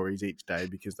your stories each day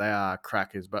because they are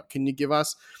crackers. But can you give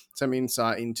us some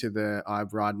insight into the "I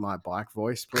ride my bike"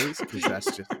 voice, please? Because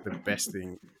that's just the best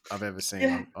thing I've ever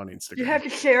seen on Instagram. You have to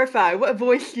clarify what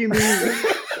voice you mean.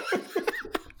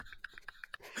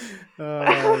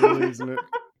 I'm losing it.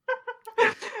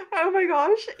 Oh my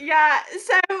gosh. Yeah.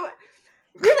 So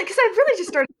really, because I've really just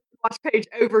started the watch page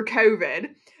over COVID.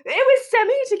 It was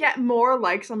semi to get more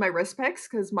likes on my wrist pics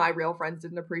because my real friends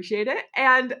didn't appreciate it.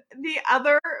 And the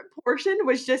other portion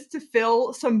was just to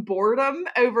fill some boredom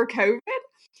over COVID.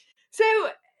 So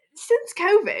since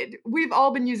COVID, we've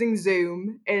all been using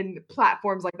Zoom and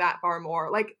platforms like that far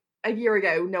more. Like a year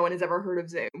ago, no one has ever heard of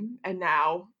Zoom. And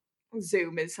now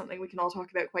Zoom is something we can all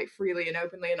talk about quite freely and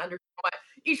openly and understand what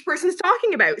each person's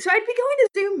talking about. So I'd be going to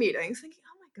Zoom meetings thinking,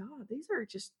 oh my God, these are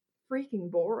just freaking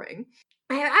boring.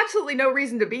 I have absolutely no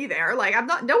reason to be there. Like,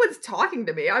 no one's talking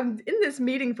to me. I'm in this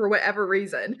meeting for whatever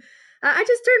reason. I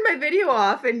just turn my video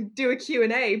off and do a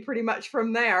Q&A pretty much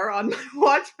from there on my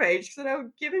watch page because I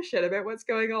don't give a shit about what's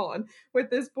going on with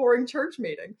this boring church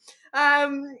meeting.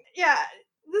 The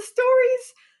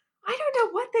stories, I don't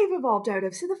know what they've evolved out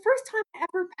of. So the first time I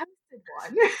ever posted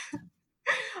one,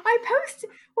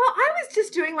 I was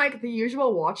just doing like the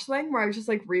usual watch thing where I was just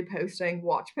like reposting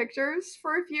watch pictures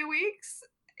for a few weeks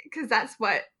because that's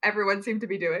what everyone seemed to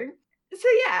be doing. So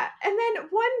yeah, and then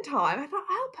one time I thought,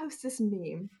 I'll post this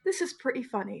meme. This is pretty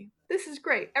funny. This is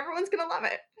great. Everyone's gonna love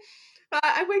it.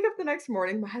 I wake up the next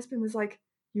morning. My husband was like,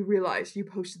 "You realize you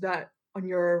posted that on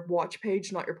your watch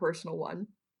page, not your personal one."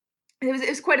 And it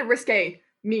was quite a risque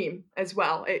meme as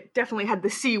well. It definitely had the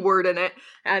C word in it,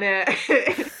 and it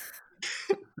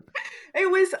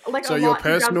was like. So your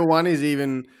personal one is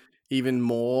even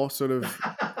more sort of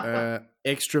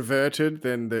extroverted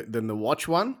than the watch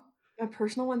one. My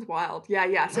personal one's wild.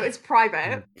 Yeah. So it's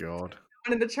private. Oh God.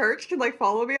 One in the church can like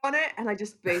follow me on it, and I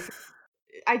just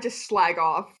slag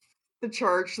off the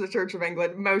Church of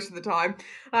England most of the time.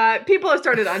 People have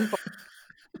started unfollowing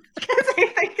because they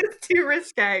think it's too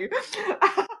risque.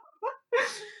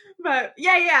 But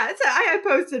yeah. So I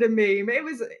posted a meme. It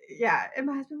was and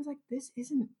my husband was like, "This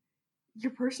isn't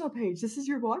your personal page. This is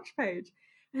your watch page."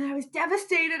 And I was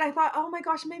devastated. I thought, oh my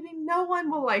gosh, maybe no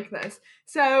one will like this.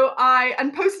 So I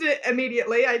unposted it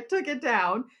immediately. I took it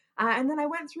down. And then I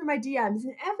went through my DMs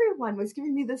and everyone was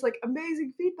giving me this like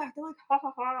amazing feedback. They're like, ha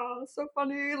ha ha, so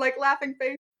funny, like laughing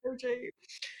face emoji.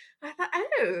 I thought,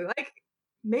 oh, like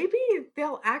maybe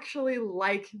they'll actually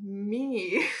like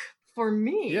me for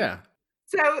me. Yeah.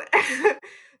 So then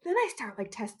I start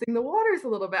like testing the waters a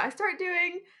little bit. I start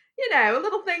doing,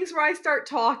 little things where I start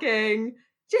talking,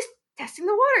 just testing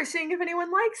the water, seeing if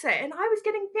anyone likes it. And I was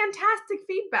getting fantastic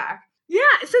feedback. Yeah,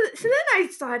 so then I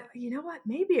decided, you know what,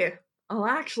 maybe I'll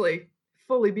actually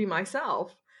fully be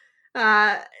myself.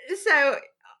 I'm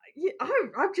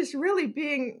just really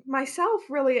being myself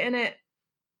really in it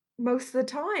most of the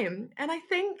time. And I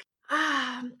think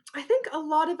a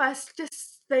lot of us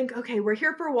just think, okay, we're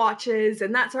here for watches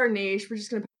and that's our niche. We're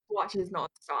just going to post watches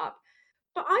nonstop.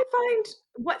 But I find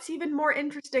what's even more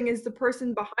interesting is the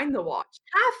person behind the watch.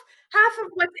 Half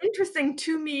of what's interesting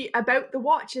to me about the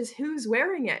watch is who's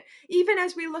wearing it. Even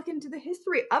as we look into the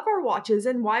history of our watches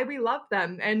and why we love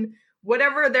them and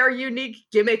whatever their unique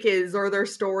gimmick is or their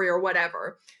story or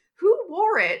whatever. Who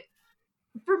wore it,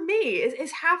 for me,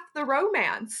 is half the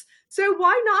romance. So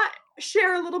why not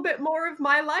share a little bit more of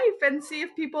my life and see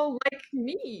if people like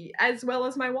me as well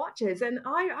as my watches? And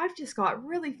I've just got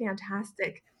really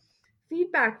fantastic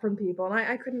feedback from people, and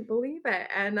I couldn't believe it.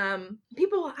 And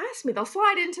people will ask me, they'll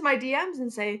slide into my DMs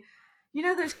and say, you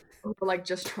know, there's people like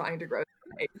just trying to grow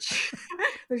the page.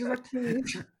 They're just like,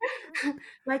 please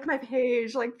like my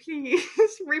page, like please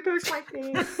repost my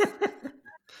page.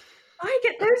 I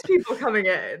get those people coming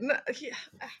in. Yeah,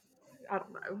 I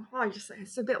don't know. I just say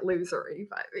it's a bit losery,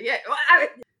 but yeah,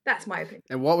 that's my opinion.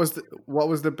 And what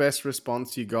was the best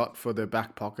response you got for the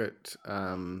back pocket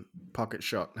pocket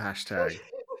shot hashtag?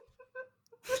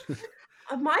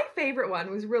 My favorite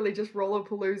one was really just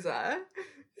Rollapalooza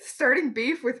starting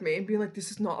beef with me and being like,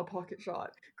 this is not a pocket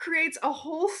shot. Creates a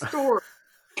whole story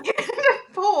and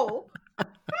a poll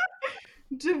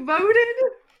devoted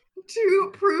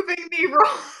to proving me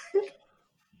wrong.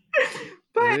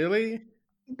 But, really?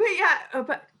 But yeah,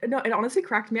 but no, it honestly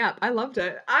cracked me up. I loved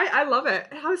it. I love it.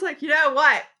 I was like, you know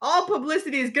what? All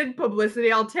publicity is good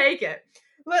publicity. I'll take it.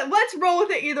 Let's roll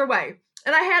with it either way.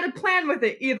 And I had a plan with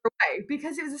it either way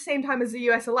because it was the same time as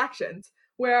the US elections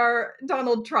where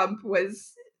Donald Trump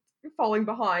was falling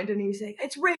behind and he's saying,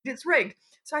 it's rigged.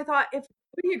 So I thought, if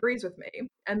nobody agrees with me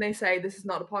and they say this is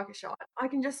not a pocket shot, I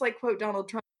can just like quote Donald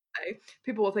Trump and say,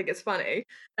 people will think it's funny.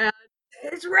 And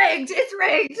it's rigged.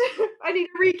 I need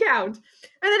to recount.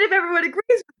 And then if everyone agrees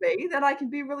with me, then I can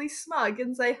be really smug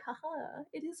and say, haha,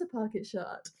 it is a pocket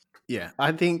shot. Yeah,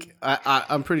 I think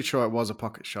I'm pretty sure it was a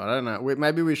pocket shot. I don't know.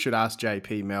 Maybe we should ask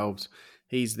JP Melbs.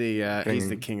 He's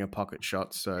the king of pocket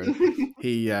shots, so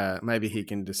he maybe he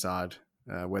can decide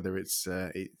whether it's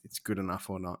good enough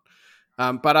or not.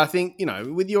 But I think, you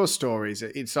know, with your stories,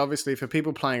 it's obviously for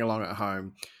people playing along at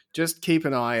home. Just keep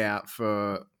an eye out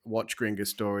for Watch Gringa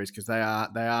stories because they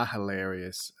are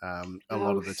hilarious a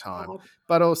lot of the time.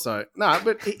 But also,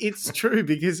 but it's true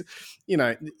because, you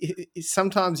know,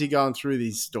 sometimes you're going through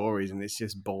these stories and it's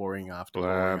just boring after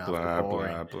boring.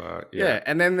 Blah, blah. Yeah,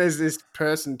 and then there's this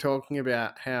person talking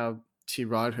about how she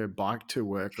ride her bike to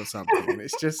work or something, and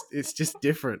it's just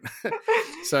different.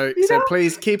 So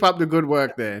please keep up the good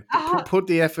work there. Put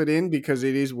the effort in because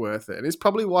it is worth it. And it's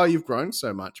probably why you've grown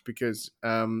so much because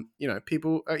you know,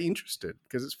 people are interested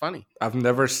because it's funny. I've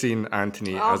never seen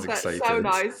Anthony as excited so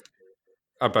nice.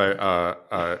 about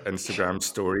a Instagram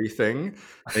story thing.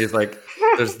 And he's like,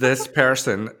 there's this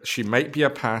person, she might be a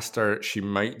pastor, she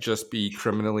might just be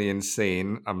criminally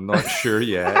insane, I'm not sure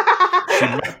yet. She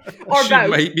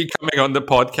might be coming on the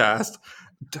podcast.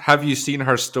 Have you seen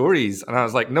her stories? And I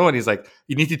was like, no. And he's like,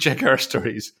 you need to check our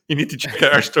stories.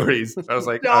 I was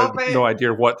like, I have no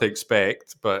idea what to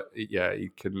expect, but yeah, you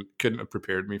couldn't have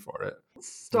prepared me for it.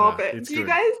 Stop it. Do you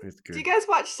guys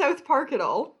watch South Park at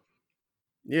all?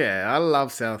 Yeah, I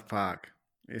love South Park.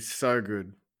 It's so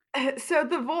good. So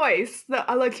the voice that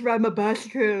I like to ride my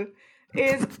bicycle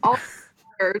is all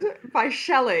inspired by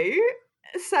Shelley.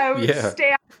 So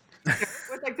stay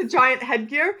with like the giant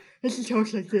headgear, and she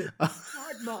talks like this. God,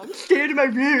 Mom, stay in my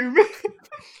room.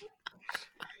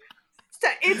 So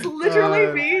it's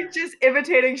literally me just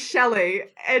imitating Shelley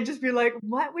and just be like,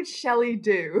 what would Shelley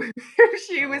do if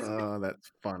she was? Oh,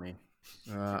 that's funny.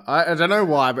 I don't know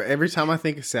why, but every time I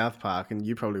think of South Park, and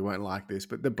you probably won't like this,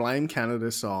 but the Blame Canada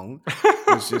song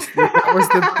was that was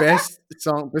the best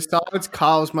song besides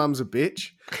Kyle's Mum's a Bitch.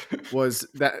 Was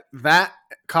that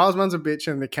Kyle's Mum's a Bitch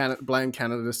and the Blame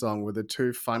Canada song were the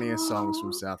two funniest songs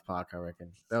from South Park, I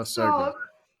reckon. They were so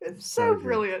good. It's so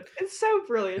brilliant. It's so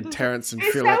brilliant. And Terrence and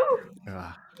Philip.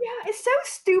 Yeah, it's so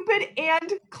stupid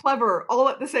and clever all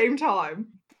at the same time.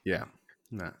 Yeah,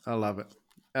 no, I love it.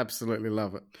 Absolutely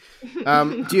love it.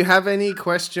 Do you have any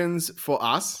questions for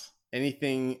us?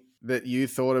 Anything that you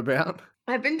thought about?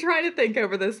 I've been trying to think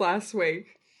over this last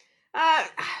week.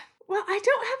 Well, I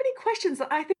don't have any questions that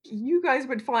I think you guys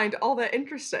would find all that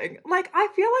interesting. Like, I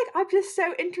feel like I'm just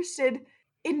so interested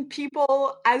in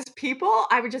people as people.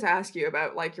 I would just ask you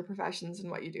about like your professions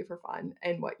and what you do for fun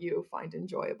and what you find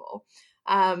enjoyable.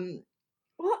 Well,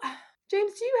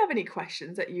 James, do you have any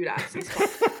questions that you'd ask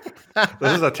us?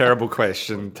 This is a terrible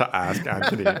question to ask,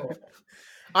 Anthony.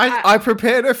 I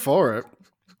prepared her for it.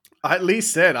 I at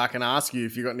least said, I can ask you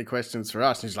if you got any questions for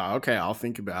us. And she's like, okay, I'll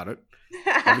think about it.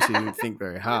 Obviously, didn't think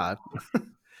very hard.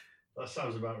 That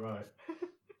sounds about right.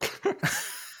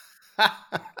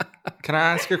 Can I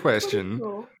ask a question?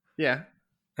 Cool. Yeah.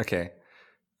 Okay.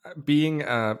 Being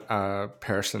a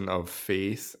person of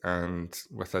faith and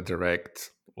with a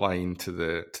direct line to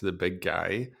the big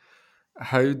guy,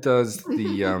 how does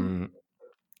the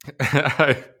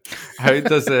how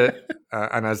does it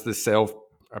and as the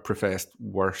self-professed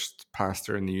worst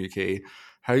pastor in the UK,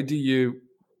 how do you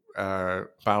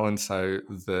balance out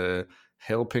the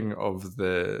helping of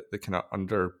the kind of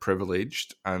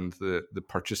underprivileged and the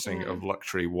purchasing of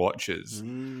luxury watches?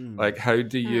 Like, how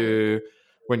do you,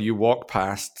 when you walk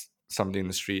past somebody in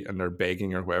the street and they're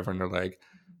begging or whatever, and they're like,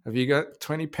 "Have you got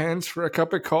 20 pence for a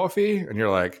cup of coffee?" And you're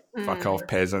like, "Fuck off,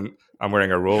 peasant! I'm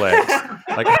wearing a Rolex."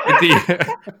 Like,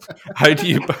 how do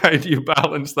you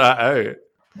balance that out?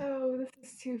 Oh, this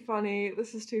is too funny.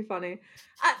 This is too funny.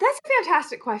 That's a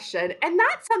fantastic question. And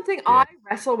that's something I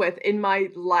wrestle with in my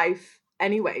life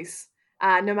anyways,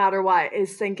 no matter what,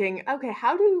 is thinking, okay,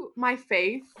 how do my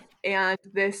faith and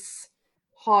this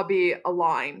hobby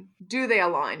align? Do they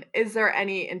align? Is there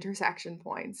any intersection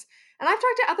points? And I've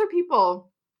talked to other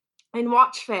people in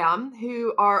Watch Fam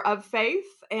who are of faith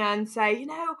and say,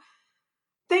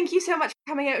 thank you so much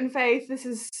for coming out in faith. This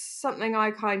is something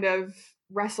I kind of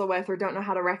wrestle with or don't know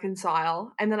how to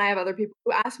reconcile. And then I have other people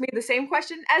who ask me the same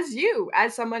question as you,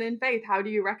 as someone in faith. How do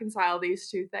you reconcile these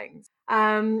two things?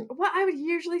 What I would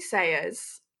usually say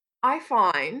is I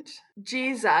find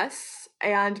Jesus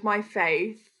and my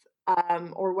faith,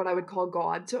 or what I would call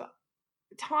God. So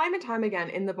time and time again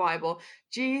in the Bible,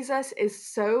 Jesus is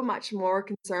so much more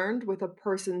concerned with a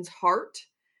person's heart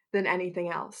than anything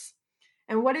else.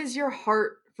 And what is your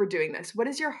heart for doing this? What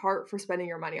is your heart for spending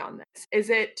your money on this? Is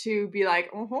it to be like,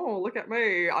 oh, look at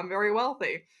me, I'm very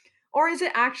wealthy? Or is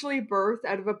it actually birthed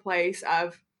out of a place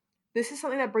of, this is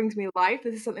something that brings me life,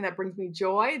 this is something that brings me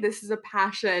joy, this is a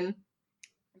passion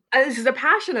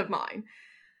of mine.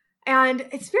 And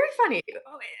it's very funny.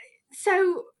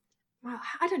 So, well,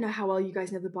 I don't know how well you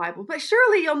guys know the Bible, but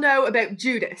surely you'll know about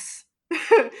Judas,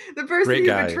 the person who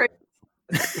betrayed.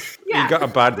 Yeah. He got a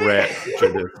bad rep,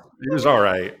 Judas. He was all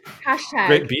right. Hashtag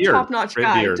great beard. Top-notch great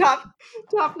guy. Beard.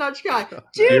 Top-notch guy.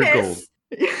 Judas.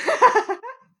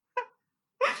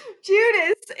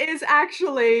 Judas is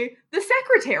actually the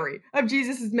secretary of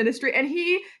Jesus's ministry, and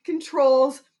he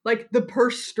controls like the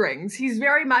purse strings. He's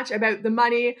very much about the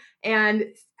money, and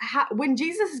when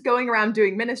Jesus is going around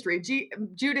doing ministry,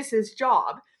 Judas's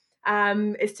job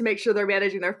is to make sure they're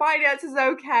managing their finances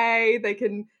okay. They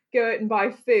can go out and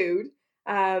buy food.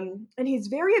 And he's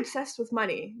very obsessed with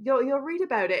money. You'll read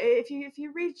about it if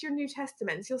you read your New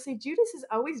Testaments. You'll see Judas is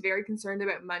always very concerned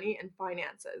about money and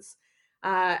finances,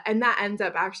 and that ends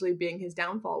up actually being his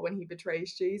downfall when he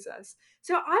betrays Jesus.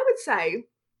 So I would say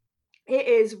it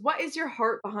is, what is your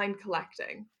heart behind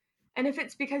collecting? And if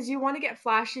it's because you want to get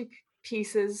flashy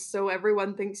pieces so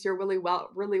everyone thinks you're really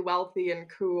wealthy and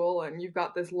cool, and you've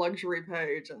got this luxury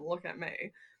page and look at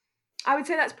me, I would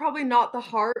say that's probably not the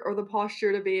heart or the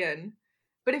posture to be in.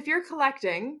 But if you're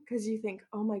collecting because you think,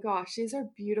 oh my gosh, these are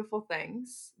beautiful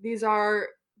things, these are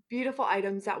beautiful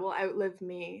items that will outlive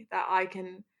me, that I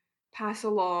can pass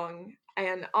along,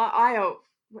 and I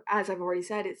as I've already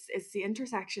said, it's the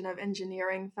intersection of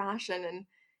engineering, fashion, and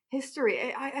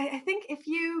history. I think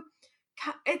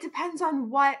it depends on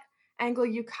what angle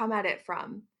you come at it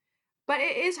from, but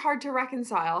it is hard to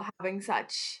reconcile having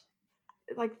such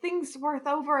like things worth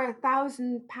over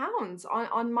 £1,000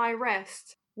 on my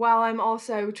wrist while I'm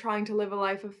also trying to live a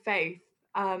life of faith.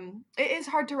 It is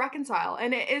hard to reconcile,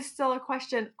 and it is still a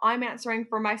question I'm answering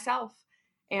for myself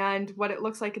and what it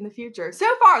looks like in the future. So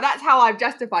far, that's how I've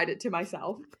justified it to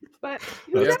myself. But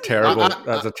that's terrible.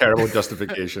 That's a terrible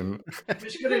justification.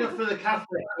 It's good enough for the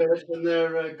Catholic Church when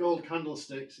they're gold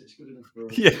candlesticks. It's good enough for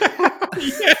us.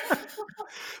 Yeah.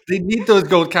 They need those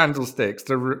gold candlesticks.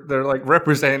 They're like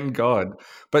representing God.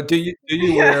 But do you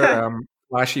wear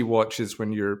flashy watches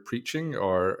when you're preaching,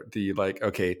 or do you like,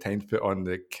 okay, time to put on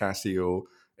the Casio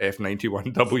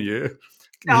F91W?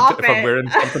 If I'm wearing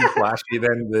something flashy,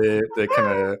 then the kind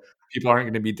of people aren't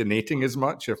going to be donating as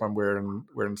much if I'm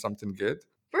wearing something good.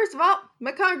 First of all,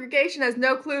 my congregation has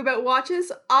no clue about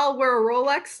watches. I'll wear a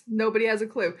Rolex. Nobody has a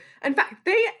clue. In fact,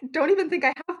 they don't even think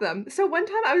I have them. So one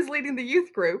time I was leading the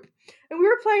youth group, and we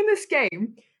were playing this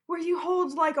game where you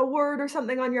hold like a word or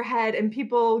something on your head, and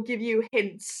people give you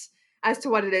hints as to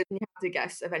what it is, and you have to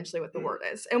guess eventually what the word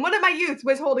is. And one of my youth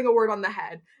was holding a word on the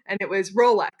head, and it was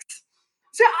Rolex.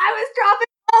 So I was dropping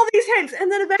all these hints, and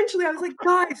then eventually I was like,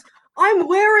 guys, I'm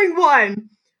wearing one.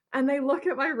 And they look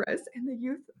at my wrist, and the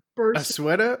youth burst. A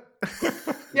sweater?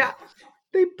 Yeah.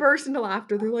 They burst into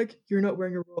laughter. They're like, you're not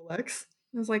wearing a Rolex.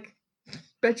 I was like,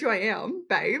 bet you I am,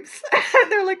 babes.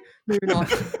 And they're like, no, you're not.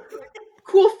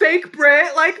 cool fake,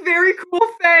 Brit. Like, very cool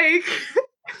fake.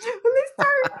 When they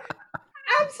start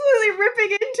absolutely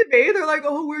ripping into me, they're like,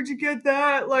 oh, where'd you get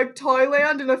that? Like,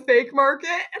 Thailand in a fake market?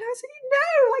 And I was like, no,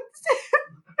 like,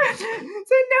 so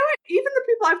no, even the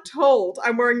people I've told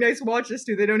I'm wearing nice watches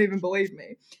to, they don't even believe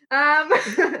me.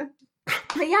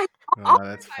 But yeah,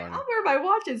 that's funny. I'll wear my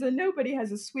watches and nobody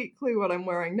has a sweet clue what I'm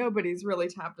wearing. Nobody's really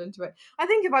tapped into it. I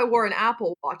think if I wore an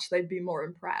Apple Watch, they'd be more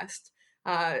impressed.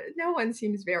 No one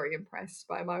seems very impressed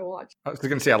by my watch. I was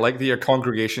going to say, I like that your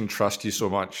congregation trust you so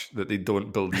much that they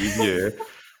don't believe you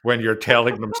when you're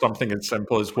telling them something as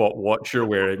simple as what watch you're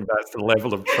wearing. That's the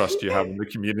level of trust you have in the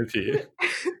community.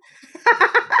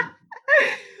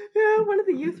 Yeah, one of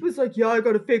the youth was like, yeah, I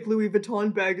got a fake Louis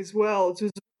Vuitton bag as well. It's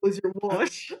as well as your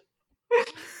watch.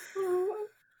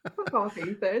 Fuck off,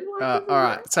 Ethan. All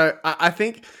right. So I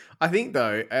think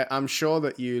though, I'm sure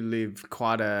that you live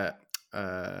quite a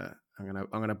I'm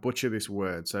gonna butcher this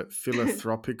word. So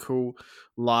philanthropical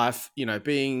life, you know,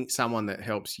 being someone that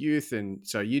helps youth, and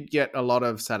so you'd get a lot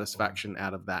of satisfaction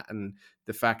out of that. And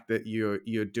the fact that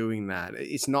you're doing that,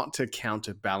 it's not to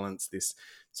counterbalance this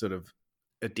sort of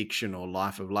addiction or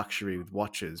life of luxury with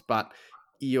watches, but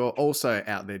you're also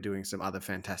out there doing some other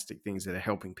fantastic things that are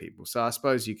helping people. So I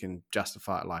suppose you can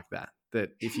justify it like that.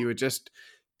 That if you were just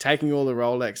taking all the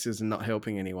Rolexes and not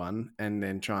helping anyone and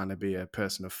then trying to be a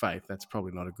person of faith, that's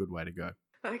probably not a good way to go.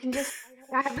 I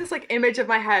have this like image of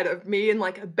my head of me in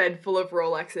like a bed full of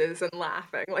Rolexes and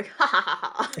laughing like, ha ha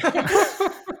ha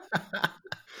ha.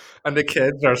 And the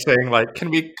kids are saying like, can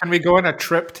we go on a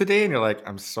trip today? And you're like,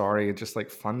 I'm sorry, just like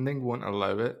funding won't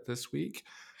allow it this week.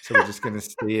 So we're just going to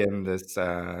stay in this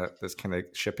this kind of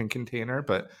shipping container,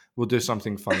 but we'll do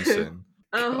something fun soon.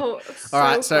 Oh, all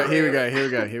right. So here we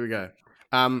go.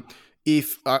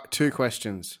 If 2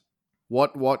 questions: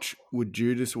 what watch would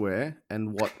Judas wear,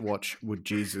 and what watch would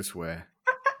Jesus wear?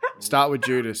 Start with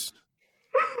Judas.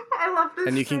 I love this.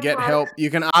 And you can get help. You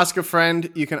can ask a friend.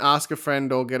 You can ask a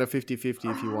friend, or get a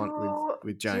 50-50 if you want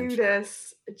with James.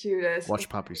 Judas. Watch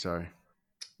puppy. Sorry.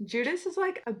 Judas is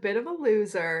like a bit of a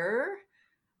loser.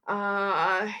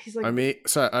 He's like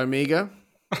Omega.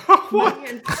 What?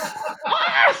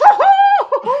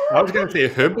 I was going to say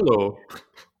Hublot.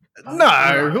 No,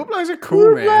 Hublots are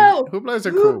cool, man. Hublots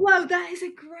are cool. Hublot, that is a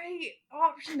great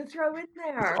option to throw in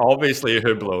there. Obviously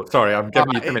Hublot. Sorry, I'm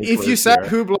giving you too many If you say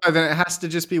here. Hublot, then it has to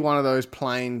just be one of those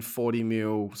plain 40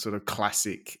 mil sort of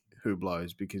classic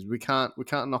Hublots, because we can't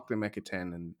knock the Mecha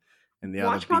 10 and the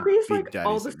Watch other Puppy's big like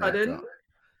all of a sudden.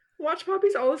 Watch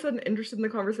Puppy's all of a sudden interested in the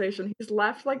conversation. He's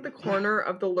left like the corner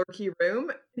of the lurky room.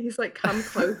 He's like come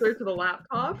closer to the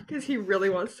laptop because he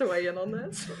really wants to weigh in on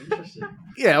this.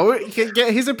 Yeah, we can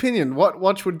get his opinion. What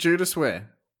watch would Judas wear?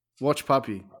 Watch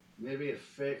Puppy. Maybe a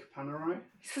fake Panerai.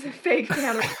 This is a fake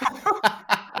Panerai.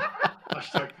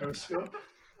 Hashtag Periscope.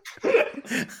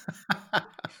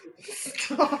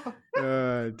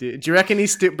 Do you reckon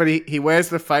he's still? But he wears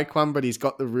the fake one, but he's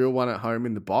got the real one at home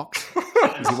in the box.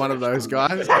 Is he one of those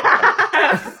guys?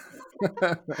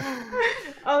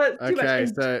 Oh, that's too okay,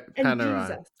 much. so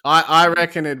Panerai. I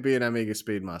reckon it'd be an Omega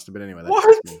Speedmaster, but anyway, that's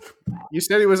What? just me. You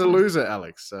said he was a loser,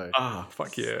 Alex. So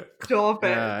Fuck yeah. Stop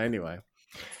it. anyway.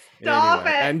 Stop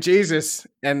it. And Jesus,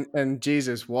 and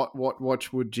Jesus, what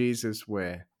watch would Jesus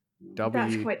wear?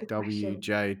 That's quite the question.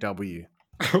 WJW.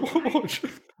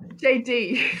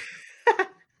 JD.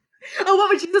 Oh, what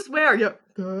would Jesus wear? Yeah.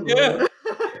 Yeah.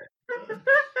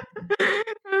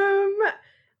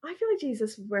 I feel like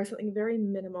Jesus would wear something very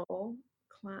minimal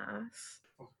class.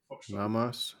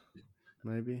 Mamos,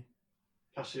 maybe.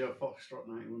 Casio Foxtrot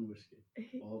 91 whiskey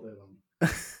all day long.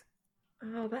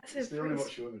 Oh, that's It's the only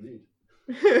watch you ever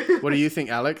need. What do you think,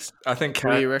 Alex? I think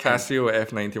Casio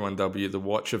F91W, the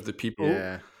watch of the people.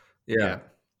 Yeah.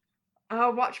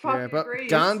 Oh, watch Puppy. Yeah, but agrees.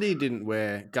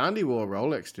 Gandhi wore a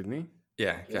Rolex, didn't he?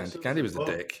 Yeah, Gandhi was a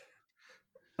dick.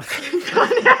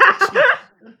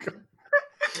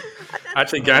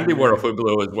 Actually, Gandhi wore a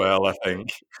Hublot as well, I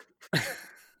think.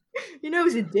 You know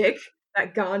he's a dick,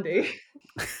 that Gandhi.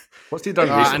 What's he done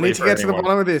All recently? right, I need to get to the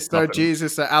bottom of this. So Nothing.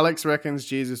 So Alex reckons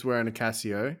Jesus wearing a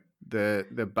Casio,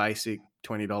 the basic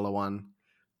 $20 one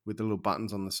with the little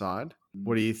buttons on the side.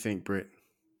 What do you think, Britt?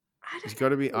 It's got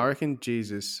to be. I reckon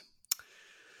Jesus.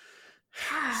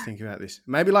 Let's think about this.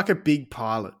 Maybe like a big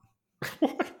pilot.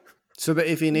 What? So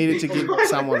that if he needed to give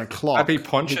someone a clock, I'd be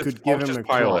Pontius, he could give him a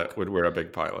Pilate clock. would wear a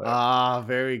big pilot. Ah,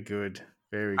 very good.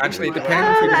 Very good. Actually, it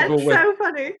depends if you're going to go with. So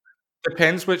funny.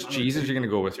 Depends which Jesus you're going to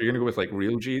go with. Are you going to go with like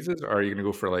real Jesus, or are you going to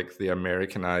go for like the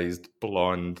Americanized,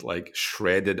 blonde, like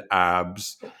shredded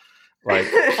abs, like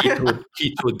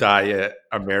keto diet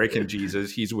American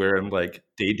Jesus? He's wearing like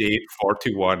Day Date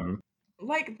 421.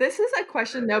 Like, this is a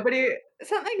question nobody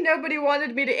something nobody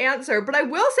wanted me to answer, but I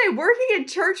will say working in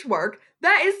church work,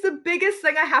 that is the biggest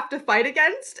thing I have to fight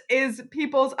against is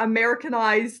people's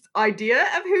Americanized idea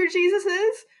of who Jesus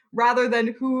is rather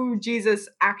than who Jesus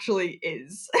actually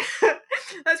is.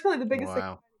 That's probably the biggest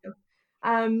thing.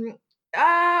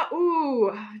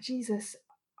 Jesus.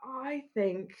 I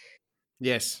think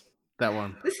yes, that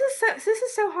one. This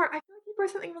is so hard. I feel like he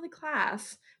wears something really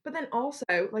class. But then also,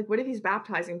 like, what if he's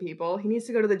baptizing people? He needs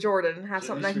to go to the Jordan and have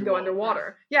something that can go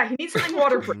underwater. Yeah, he needs something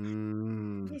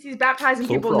waterproof. He's baptizing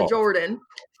people in the Jordan.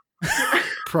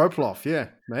 Proplof, yeah,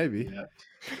 maybe. Yeah.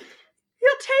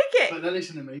 He'll take it. But then it's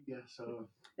in the media, so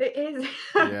it is.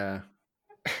 Yeah.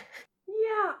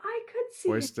 Yeah, I could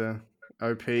see Oyster,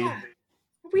 OP. Yeah.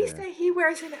 We say he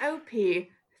wears an OP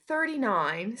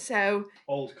 39, so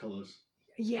old colours.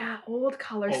 Yeah, old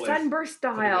color, sunburst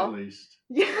style.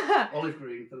 Yeah. Olive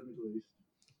green for the Middle East.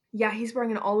 Yeah, he's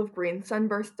wearing an olive green,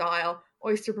 sunburst style,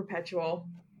 Oyster Perpetual.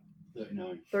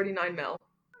 39 mil.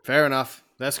 Fair enough.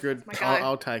 That's good.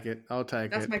 I'll take it.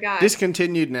 That's my guy.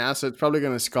 Discontinued now, so it's probably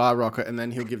going to skyrocket, and then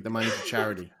he'll give the money to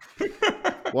charity.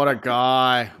 What a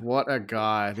guy.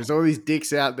 There's all these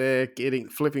dicks out there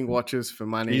flipping watches for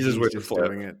money. Jesus wouldn't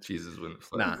flip. Jesus wouldn't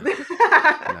flip. Nah.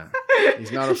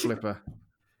 He's not a flipper.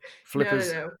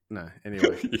 Flippers. No.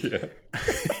 Anyway.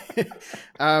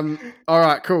 All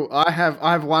right. Cool. I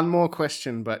have one more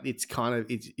question, but it's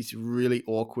it's really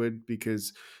awkward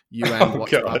because you and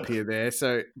Watch up here there.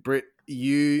 So Britt,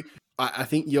 I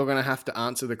think you're going to have to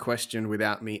answer the question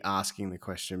without me asking the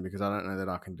question because I don't know that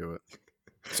I can do it.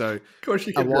 So of course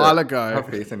you can. A while ago, I have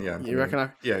faith in you. You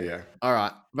reckon? Yeah. All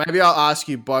right. Maybe I'll ask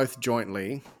you both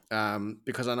jointly.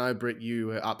 Because I know, Britt, you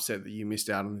were upset that you missed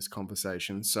out on this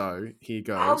conversation. So here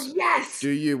goes. Oh, yes! Do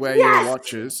you wear your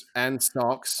watches and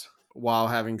socks while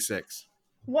having sex?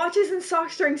 Watches and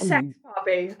socks during sex,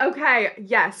 Poppy. Okay,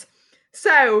 yes.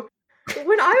 So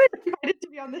when I was invited to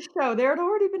be on this show, there had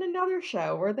already been another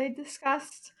show where they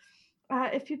discussed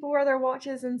if people wear their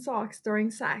watches and socks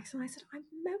during sex. And I said, I'm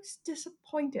most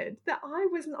disappointed that I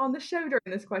wasn't on the show during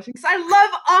this question because I love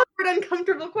awkward,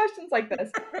 uncomfortable questions like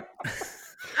this.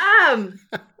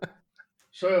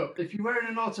 So if you're wearing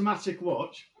an automatic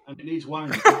watch and it needs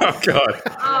winding, oh god,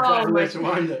 to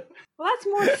wind it. Well, that's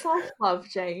more self-love,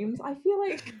 James. I feel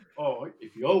like. Oh,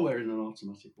 if you're wearing an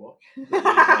automatic watch.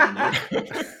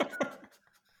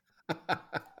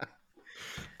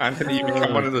 Anthony, you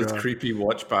become one of those creepy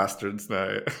watch bastards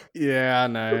now. Yeah, I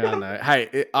know.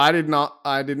 Hey, I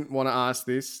didn't want to ask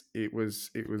this. It was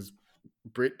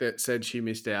Britt that said she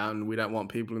missed out, and we don't want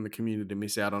people in the community to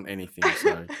miss out on anything.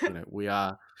 So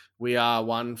we are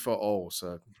one for all.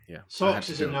 So yeah, socks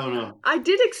is a no. I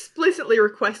did explicitly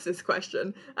request this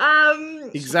question.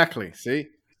 Exactly. See,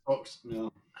 socks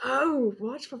no. Oh,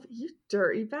 watch for you,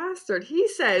 dirty bastard. He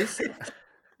says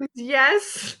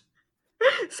yes.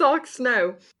 Socks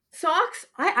no. Socks.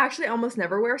 I actually almost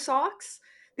never wear socks.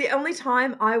 The only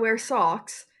time I wear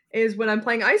socks is when I'm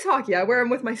playing ice hockey. I wear them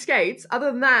with my skates.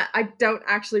 Other than that, I don't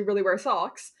actually really wear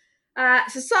socks.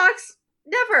 So socks,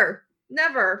 never.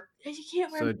 You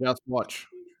can't wear. So just watch.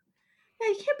 Yeah,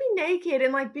 you can't be naked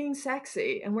and like being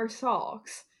sexy and wear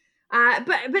socks.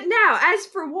 But now, as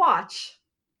for watch,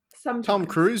 sometimes Tom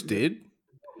Cruise did.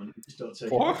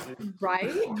 What?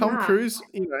 Right? Tom Cruise,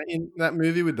 in that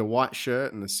movie with the white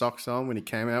shirt and the socks on when he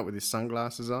came out with his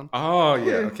sunglasses on. Oh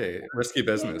yeah, okay, Risky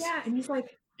Business. Yeah, and he's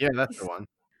like, yeah, that's the one.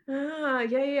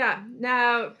 Yeah.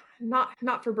 No,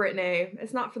 not for Brittany.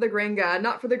 It's not for the gringa.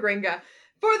 Not for the gringa.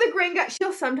 For the gringa,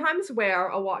 she'll sometimes wear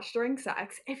a watch during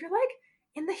sex if you're like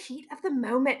in the heat of the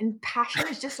moment and passion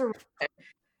is just around.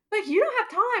 Like you don't have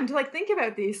time to like think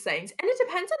about these things, and it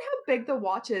depends on how big the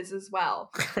watch is as well.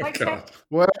 Like,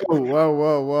 whoa!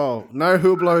 No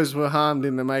hublos were harmed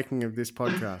in the making of this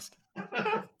podcast.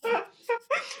 Yeah,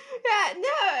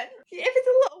 no. If it's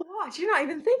a little watch, you're not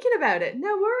even thinking about it.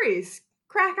 No worries.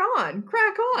 Crack on.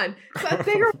 But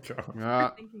bigger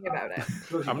thinking about it.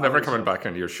 I'm never coming back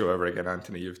on your show ever again,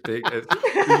 Anthony. You used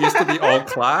to be all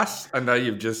class, and now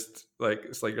you've just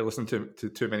it's like you're listening to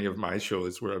too many of my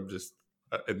shows where I'm just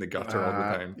in the gutter all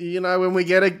the time. When we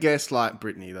get a guest like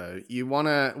Brittany, though,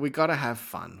 we got to have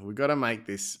fun. We got to make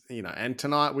this, And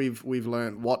tonight we've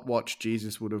learned what watch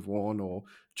Jesus would have worn, or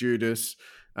Judas.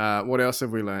 What else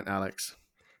have we learned, Alex?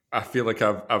 I feel like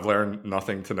I've learned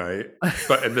nothing tonight,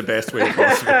 but in the best way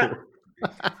possible.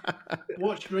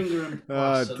 Watch Gringa and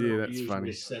Class that's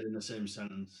funny. Said in the same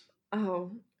sentence.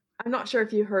 Oh, I'm not sure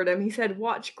if you heard him. He said,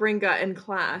 "Watch Gringa and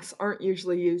Class aren't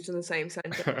usually used in the same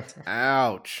sentence."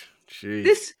 Ouch! Jeez.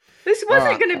 This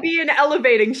wasn't going to be an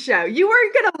elevating show. You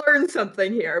weren't going to learn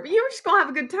something here, but you were just going to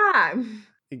have a good time.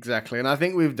 Exactly. And I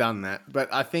think we've done that.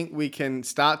 But I think we can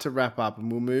start to wrap up and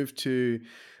we'll move to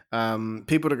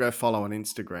people to go follow on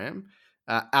Instagram.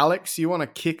 Alex, you want to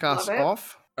kick us Love it.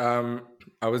 off?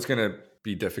 I was going to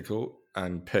be difficult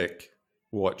and pick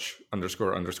watch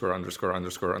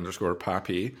 _____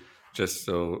 Pappy, just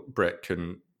so Brett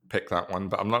can pick that one.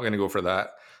 But I'm not going to go for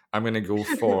that. I'm going to go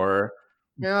for...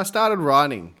 Yeah, I started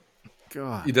writing.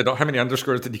 God. You did not. How many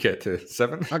underscores did you get to?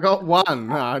 7? I got 1.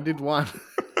 No, I did 1.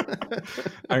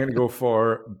 I'm going to go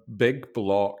for Big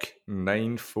Block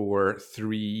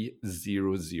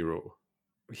 94300.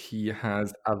 He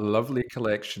has a lovely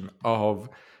collection of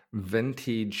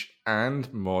vintage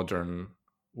and modern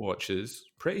watches.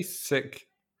 Pretty sick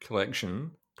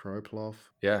collection. Proplov.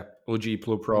 Yeah, OG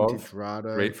Ploprov. Vintage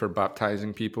Rado. Great for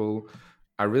baptizing people.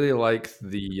 I really like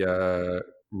the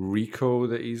Ricoh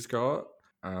that he's got.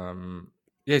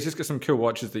 Yeah, he's just got some cool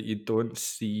watches that you don't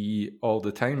see all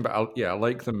the time. But I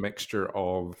like the mixture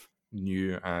of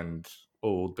new and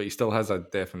old. But he still has a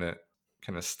definite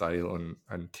kind of style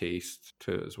and taste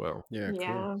to it as well. Yeah,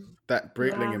 Yeah. cool. That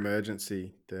Breitling Yeah.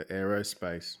 Emergency, the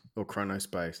Aerospace or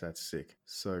Chronospace, that's sick.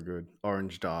 So good.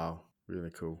 Orange dial, really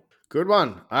cool. Good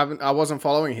one. I wasn't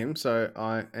following him, so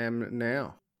I am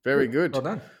now. Very good. Well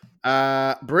done.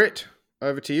 Britt,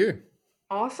 over to you.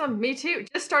 Awesome. Me too.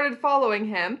 Just started following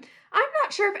him. I'm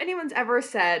not sure if anyone's ever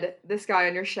said this guy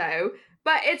on your show,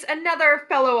 but it's another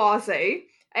fellow Aussie.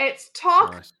 It's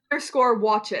Talk Nice.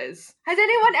 _watches. Has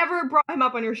anyone ever brought him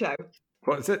up on your show?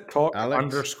 What is it? Talk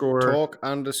Alex,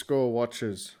 _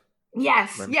 watches.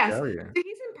 Yes, Let me yes. tell you. So he's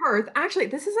in Perth. Actually,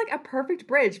 this is like a perfect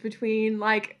bridge between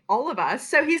like all of us.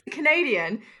 So he's a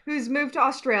Canadian who's moved to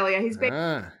Australia. He's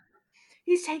taking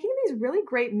these really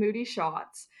great moody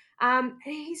shots. And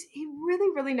he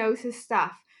really knows his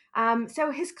stuff.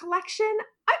 So his collection,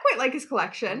 I quite like his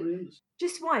collection.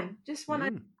 Just one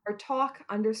or Talk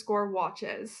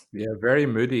 _watches. Yeah, very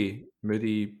moody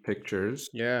pictures.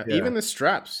 Yeah, even the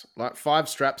straps, like 5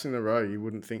 straps in a row, you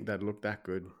wouldn't think they'd look that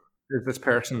good. Is this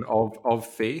person of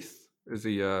faith? Is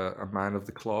he a man of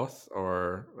the cloth,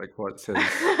 or like what's his? Well,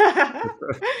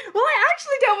 I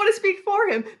actually don't want to speak for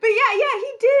him, but yeah,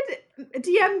 he did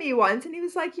DM me once, and he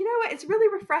was like, you know what? It's really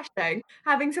refreshing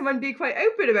having someone be quite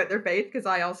open about their faith, because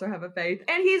I also have a faith,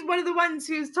 and he's one of the ones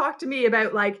who's talked to me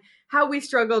about like how we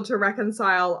struggle to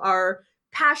reconcile our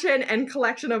passion and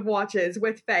collection of watches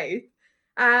with faith.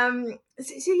 So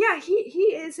yeah,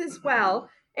 he is as well.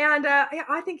 And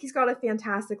I think he's got a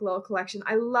fantastic little collection.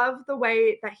 I love the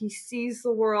way that he sees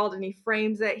the world and he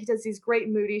frames it. He does these great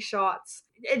moody shots.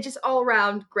 It's just all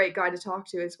around great guy to talk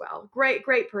to as well. Great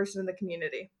person in the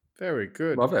community. Very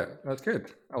good. Love it. That's good.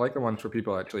 I like the ones where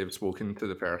people actually have spoken to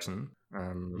the person.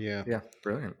 Yeah,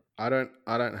 brilliant. I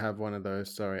don't have one of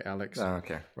those. Sorry, Alex. Oh,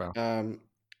 okay, well.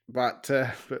 But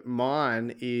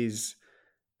mine is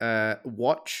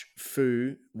Watch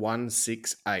Fu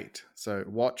 168. So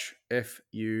Watch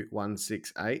FU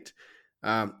 168.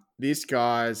 This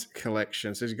guy's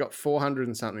collection. So he's got 400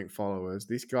 and something followers.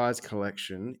 This guy's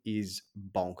collection is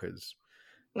bonkers.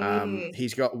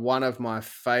 He's got one of my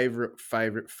favorite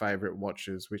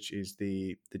watches, which is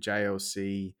the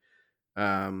JLC.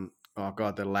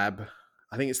 The Lab.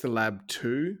 I think it's the Lab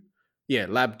 2. Yeah,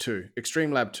 Lab 2,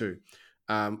 Extreme Lab 2,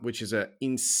 which is an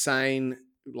insane,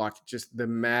 like just the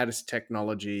maddest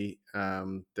technology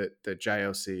that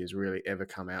JLC has really ever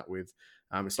come out with.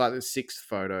 It's like the 6th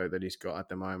photo that he's got at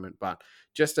the moment, but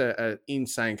just an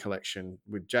insane collection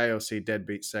with JLC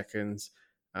deadbeat seconds,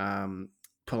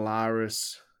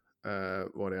 Polaris,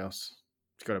 what else?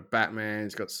 He's got a Batman,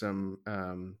 he's got some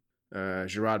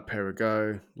Gerard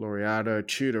Perregaux, Laureato,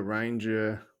 Tudor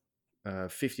Ranger,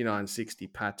 5960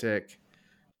 Patek,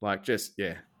 like just,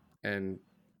 yeah. And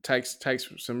takes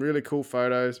some really cool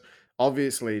photos.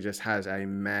 Obviously just has a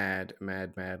mad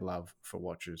love for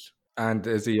watches. And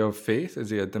is he of faith? Is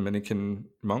he a Dominican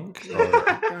monk?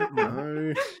 I don't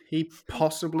know. He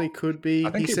possibly could be.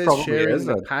 I think he says probably sharing is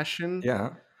the passion. Yeah.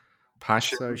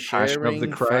 Passion of the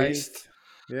sharing Christ. faith.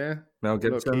 Yeah. Mel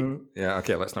Gibson. Yeah,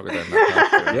 okay, let's not go down that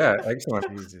path. Yeah,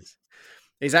 excellent. Jesus.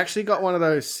 He's actually got one of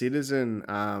those Citizen.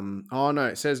 Oh no,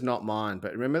 it says not mine.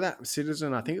 But remember that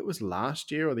Citizen? I think it was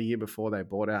last year or the year before they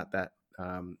bought out that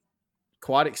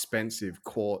quite expensive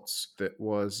quartz that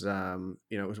was,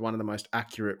 it was one of the most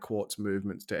accurate quartz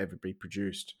movements to ever be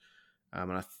produced.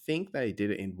 And I think they did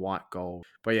it in white gold.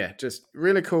 But yeah, just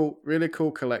really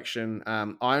cool collection.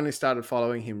 I only started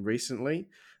following him recently.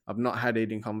 I've not had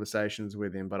eating conversations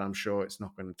with him, but I'm sure it's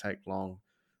not going to take long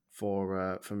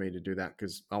for me to do that,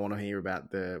 because I want to hear about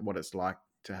what it's like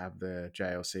to have the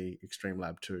JLC Extreme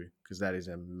Lab 2, because that is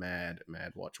a mad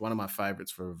watch. One of my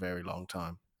favorites for a very long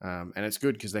time. And it's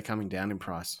good because they're coming down in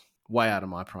price. way out of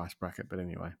my price bracket. But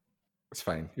anyway, it's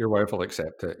fine. Your wife will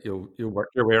accept it. You'll work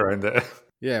your way around it.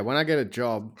 Yeah, when I get a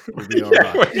job, we'll be all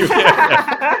right.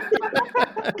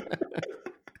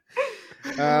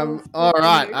 All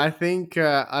right, I think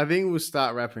we'll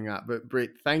start wrapping up. But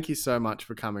Britt, thank you so much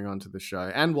for coming onto the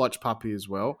show, and Watch Puppy as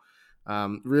well.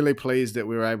 Really pleased that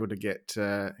we were able to get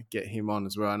him on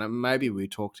as well, and maybe we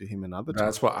talk to him another time.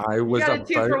 That's what I was about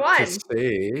to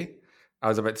say. I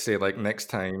was about to say, like, next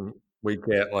time we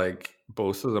get like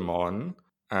both of them on,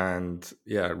 and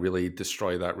really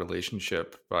destroy that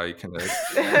relationship by kind of.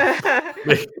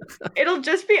 It'll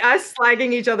just be us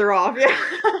slagging each other off.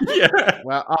 Yeah.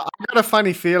 Well, I got a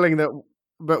funny feeling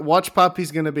but Watch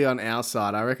Puppy's going to be on our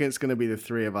side. I reckon it's going to be the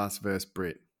three of us versus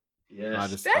Britt. Yeah,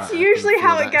 that's usually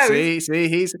how it goes. See,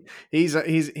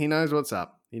 he knows what's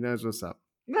up. He knows what's up.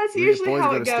 That's usually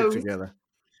how it goes. Stick together.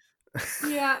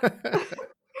 Yeah.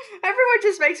 Everyone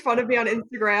just makes fun of me on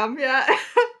Instagram. Yeah.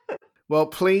 Well,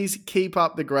 please keep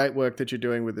up the great work that you're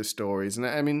doing with the stories. And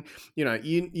I mean,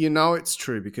 you know it's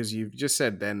true because you've just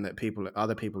said then that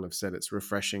other people have said it's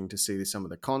refreshing to see some of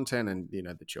the content and,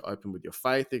 that you're open with your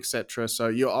faith, etc. So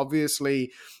you're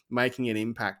obviously making an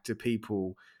impact to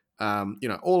people,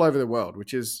 all over the world,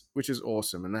 which is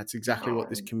awesome. And that's exactly what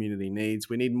this community needs.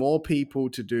 We need more people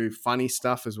to do funny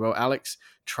stuff as well. Alex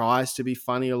tries to be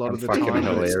funny a lot of the time.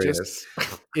 Hilarious.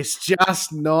 It's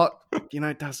just not,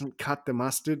 it doesn't cut the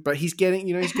mustard, but he's getting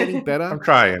better. I'm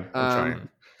trying.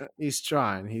 He's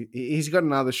trying. He's got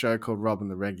another show called Robin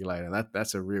the Regulator.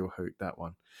 That's a real hoot, that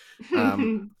one.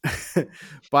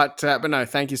 But no,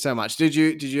 thank you so much. Did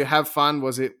you have fun?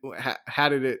 Was it, how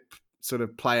did it sort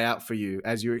of play out for you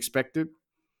as you expected?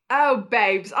 Oh,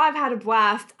 babes, I've had a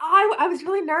blast. I was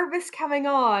really nervous coming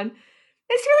on.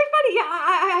 It's really funny. Yeah,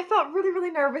 I felt really,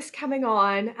 really nervous coming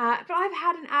on, but I've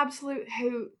had an absolute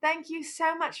hoot. Thank you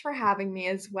so much for having me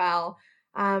as well.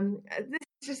 This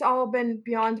has just all been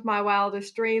beyond my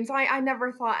wildest dreams. I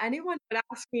never thought anyone would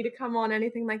ask me to come on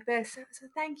anything like this. So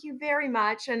thank you very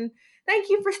much. And thank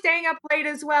you for staying up late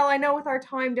as well. I know with our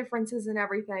time differences and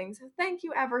everything. So thank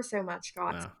you ever so much,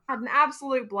 guys. Had an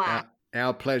absolute blast.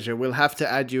 Our pleasure. We'll have to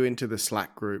add you into the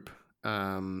Slack group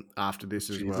after this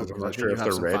as well. I'm not sure if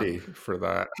they're ready for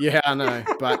that. Yeah, I know.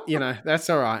 But, that's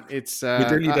all right. It's we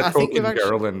do need a token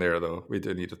girl in there, though. We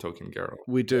do need a token girl.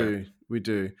 We do.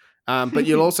 But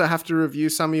you'll also have to review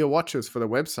some of your watches for the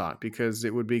website because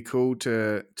it would be cool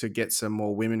to get some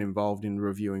more women involved in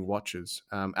reviewing watches.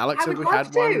 Alex, have we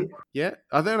had one? Yeah,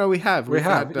 I don't know. We have. We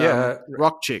have.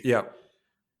 Rock Chick. Yeah.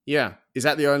 Yeah. Is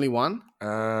that the only one?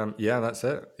 Yeah, that's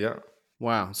it. Yeah.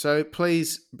 Wow. So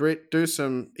please, Britt, do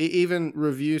some, even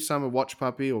review some of Watch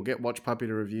Puppy or get Watch Puppy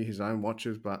to review his own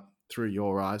watches, but through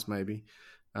your eyes maybe,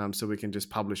 so we can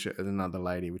just publish it as another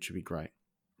lady, which would be great.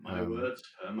 My words,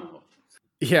 her mouth.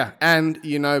 Yeah, and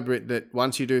Britt, that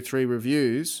once you do 3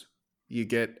 reviews, you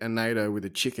get a NATO with a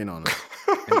chicken on it.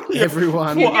 And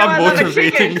everyone... What a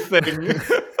motivating thing.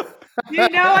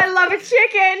 I love a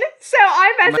chicken. So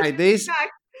I messaged these... back.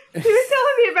 He was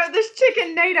telling me about this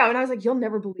chicken NATO, and I was like, you'll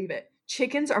never believe it.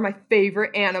 Chickens are my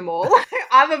favorite animal.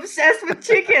 I'm obsessed with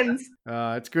chickens.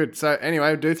 It's good. So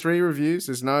anyway, do 3 reviews.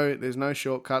 There's no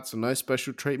shortcuts or no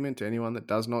special treatment to anyone that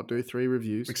does not do 3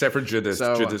 reviews. Except for Judas.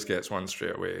 So, Judas gets one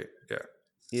straight away. Yeah.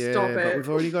 Yeah, but we've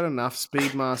already got enough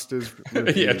Speedmasters.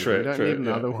 Yeah, true. We don't need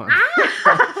another one.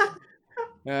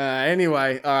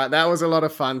 Anyway, all right, that was a lot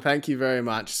of fun. Thank you very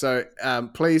much. So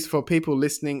please, for people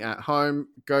listening at home,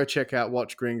 go check out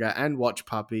Watch Gringo and Watch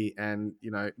Puppy and,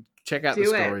 check out the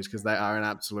stories because they are an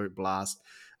absolute blast.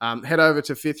 Head over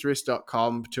to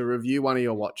fifthwrist.com to review one of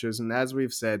your watches. And as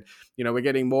we've said, we're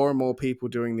getting more and more people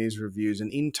doing these reviews.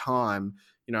 And in time,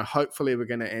 hopefully we're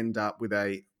going to end up with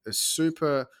a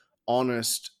super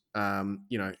honest,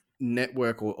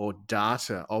 network or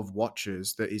data of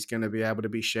watches that is going to be able to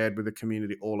be shared with the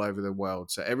community all over the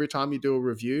world. So every time you do a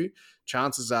review,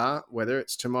 chances are, whether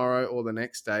it's tomorrow or the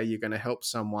next day, you're going to help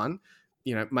someone,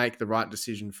 make the right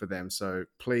decision for them. So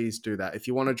please do that. If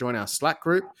you want to join our Slack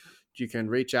group, you can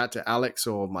reach out to Alex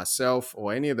or myself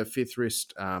or any of the Fifth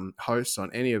Wrist hosts on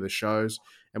any of the shows,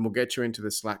 and we'll get you into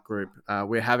the Slack group.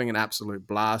 We're having an absolute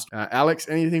blast. Alex,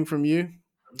 anything from you?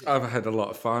 I've had a lot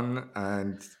of fun,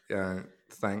 and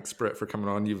thanks, Britt, for coming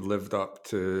on. You've lived up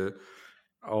to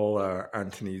all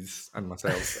Anthony's and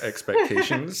myself's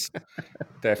expectations.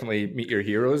 Definitely meet your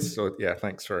heroes. So yeah,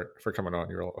 thanks for coming on.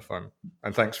 You're a lot of fun,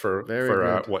 and thanks for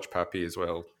Watch Puppy as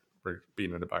well for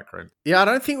being in the background. Yeah, I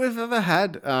don't think we've ever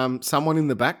had someone in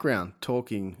the background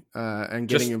talking and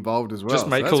getting involved as well. Just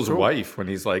Michael's wife when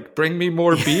he's like, "Bring me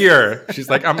more beer." She's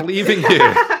like, "I'm leaving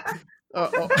you."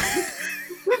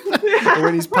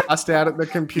 when he's passed out at the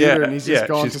computer and he's just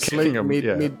gone to sleep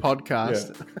mid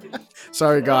podcast. Yeah.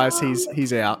 Sorry, guys,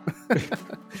 he's out.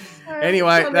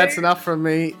 Anyway, that's enough from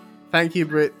me. Thank you,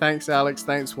 Britt. Thanks, Alex.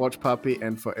 Thanks, Watch Puppy.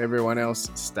 And for everyone else,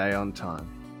 stay on time.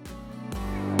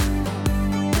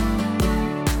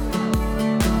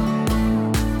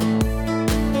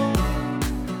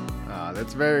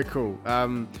 That's very cool.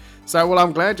 So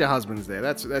I'm glad your husband's there.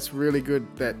 That's really good.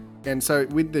 And so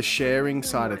with the sharing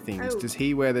side of things, does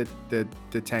he wear the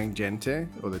tangente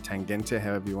or the tangente,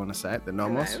 however you want to say it, the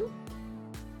nomos?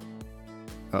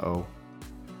 Uh-oh.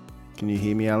 Can you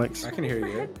hear me, Alex? I can hear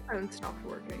you. My headphones stopped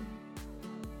working.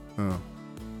 Oh.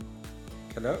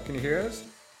 Hello? Can you hear us?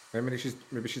 Maybe she's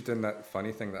doing that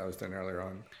funny thing that I was doing earlier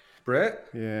on. Britt?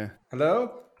 Yeah.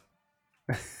 Hello?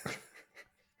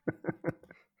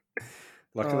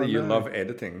 Luckily, you love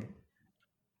editing.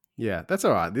 Yeah, that's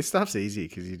all right. This stuff's easy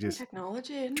because you just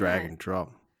drag and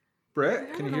drop.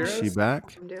 Britt, can you hear us? Is she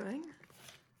back? I'm doing.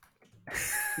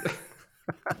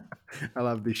 I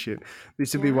love this shit.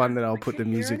 This would be one that I'll put the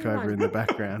music over in the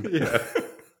background. Yeah.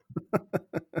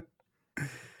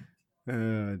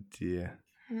 Oh, dear.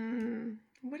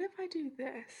 What if I do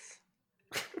this?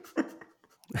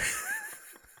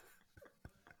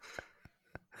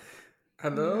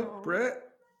 Hello, Britt?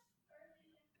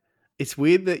 It's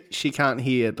weird that she can't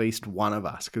hear at least one of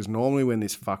us, because normally when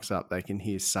this fucks up, they can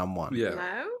hear someone. Yeah.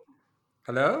 Hello?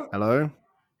 Hello? Hello?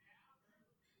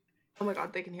 Oh my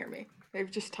god, they can hear me.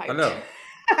 They've just typed. Hello?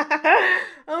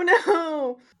 Oh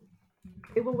no!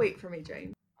 They will wait for me,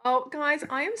 Jane. Oh, guys,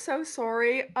 I am so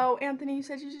sorry. Oh, Anthony, you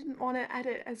said you didn't want to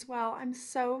edit as well. I'm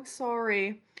so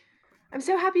sorry. I'm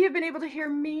so happy you've been able to hear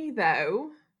me,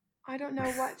 though. I don't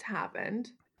know what's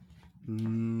happened.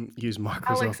 Use Microsoft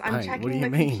Alex, I'm Paint. checking What do you the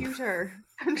mean? computer.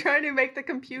 I'm trying to make the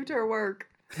computer work.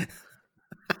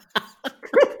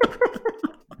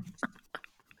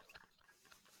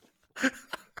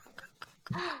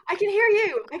 I can hear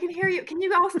you. I can hear you. Can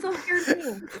you all still hear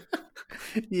me?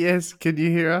 Yes. Can you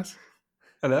hear us?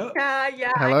 Hello?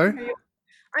 Yeah. Hello? I can hear you.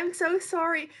 I'm so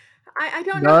sorry. I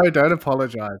don't know. No, don't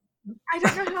apologize. I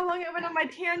don't know how long I went on my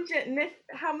tangent and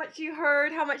how much you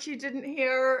heard, how much you didn't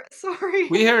hear. Sorry.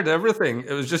 We heard everything.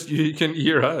 It was just you can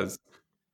hear us.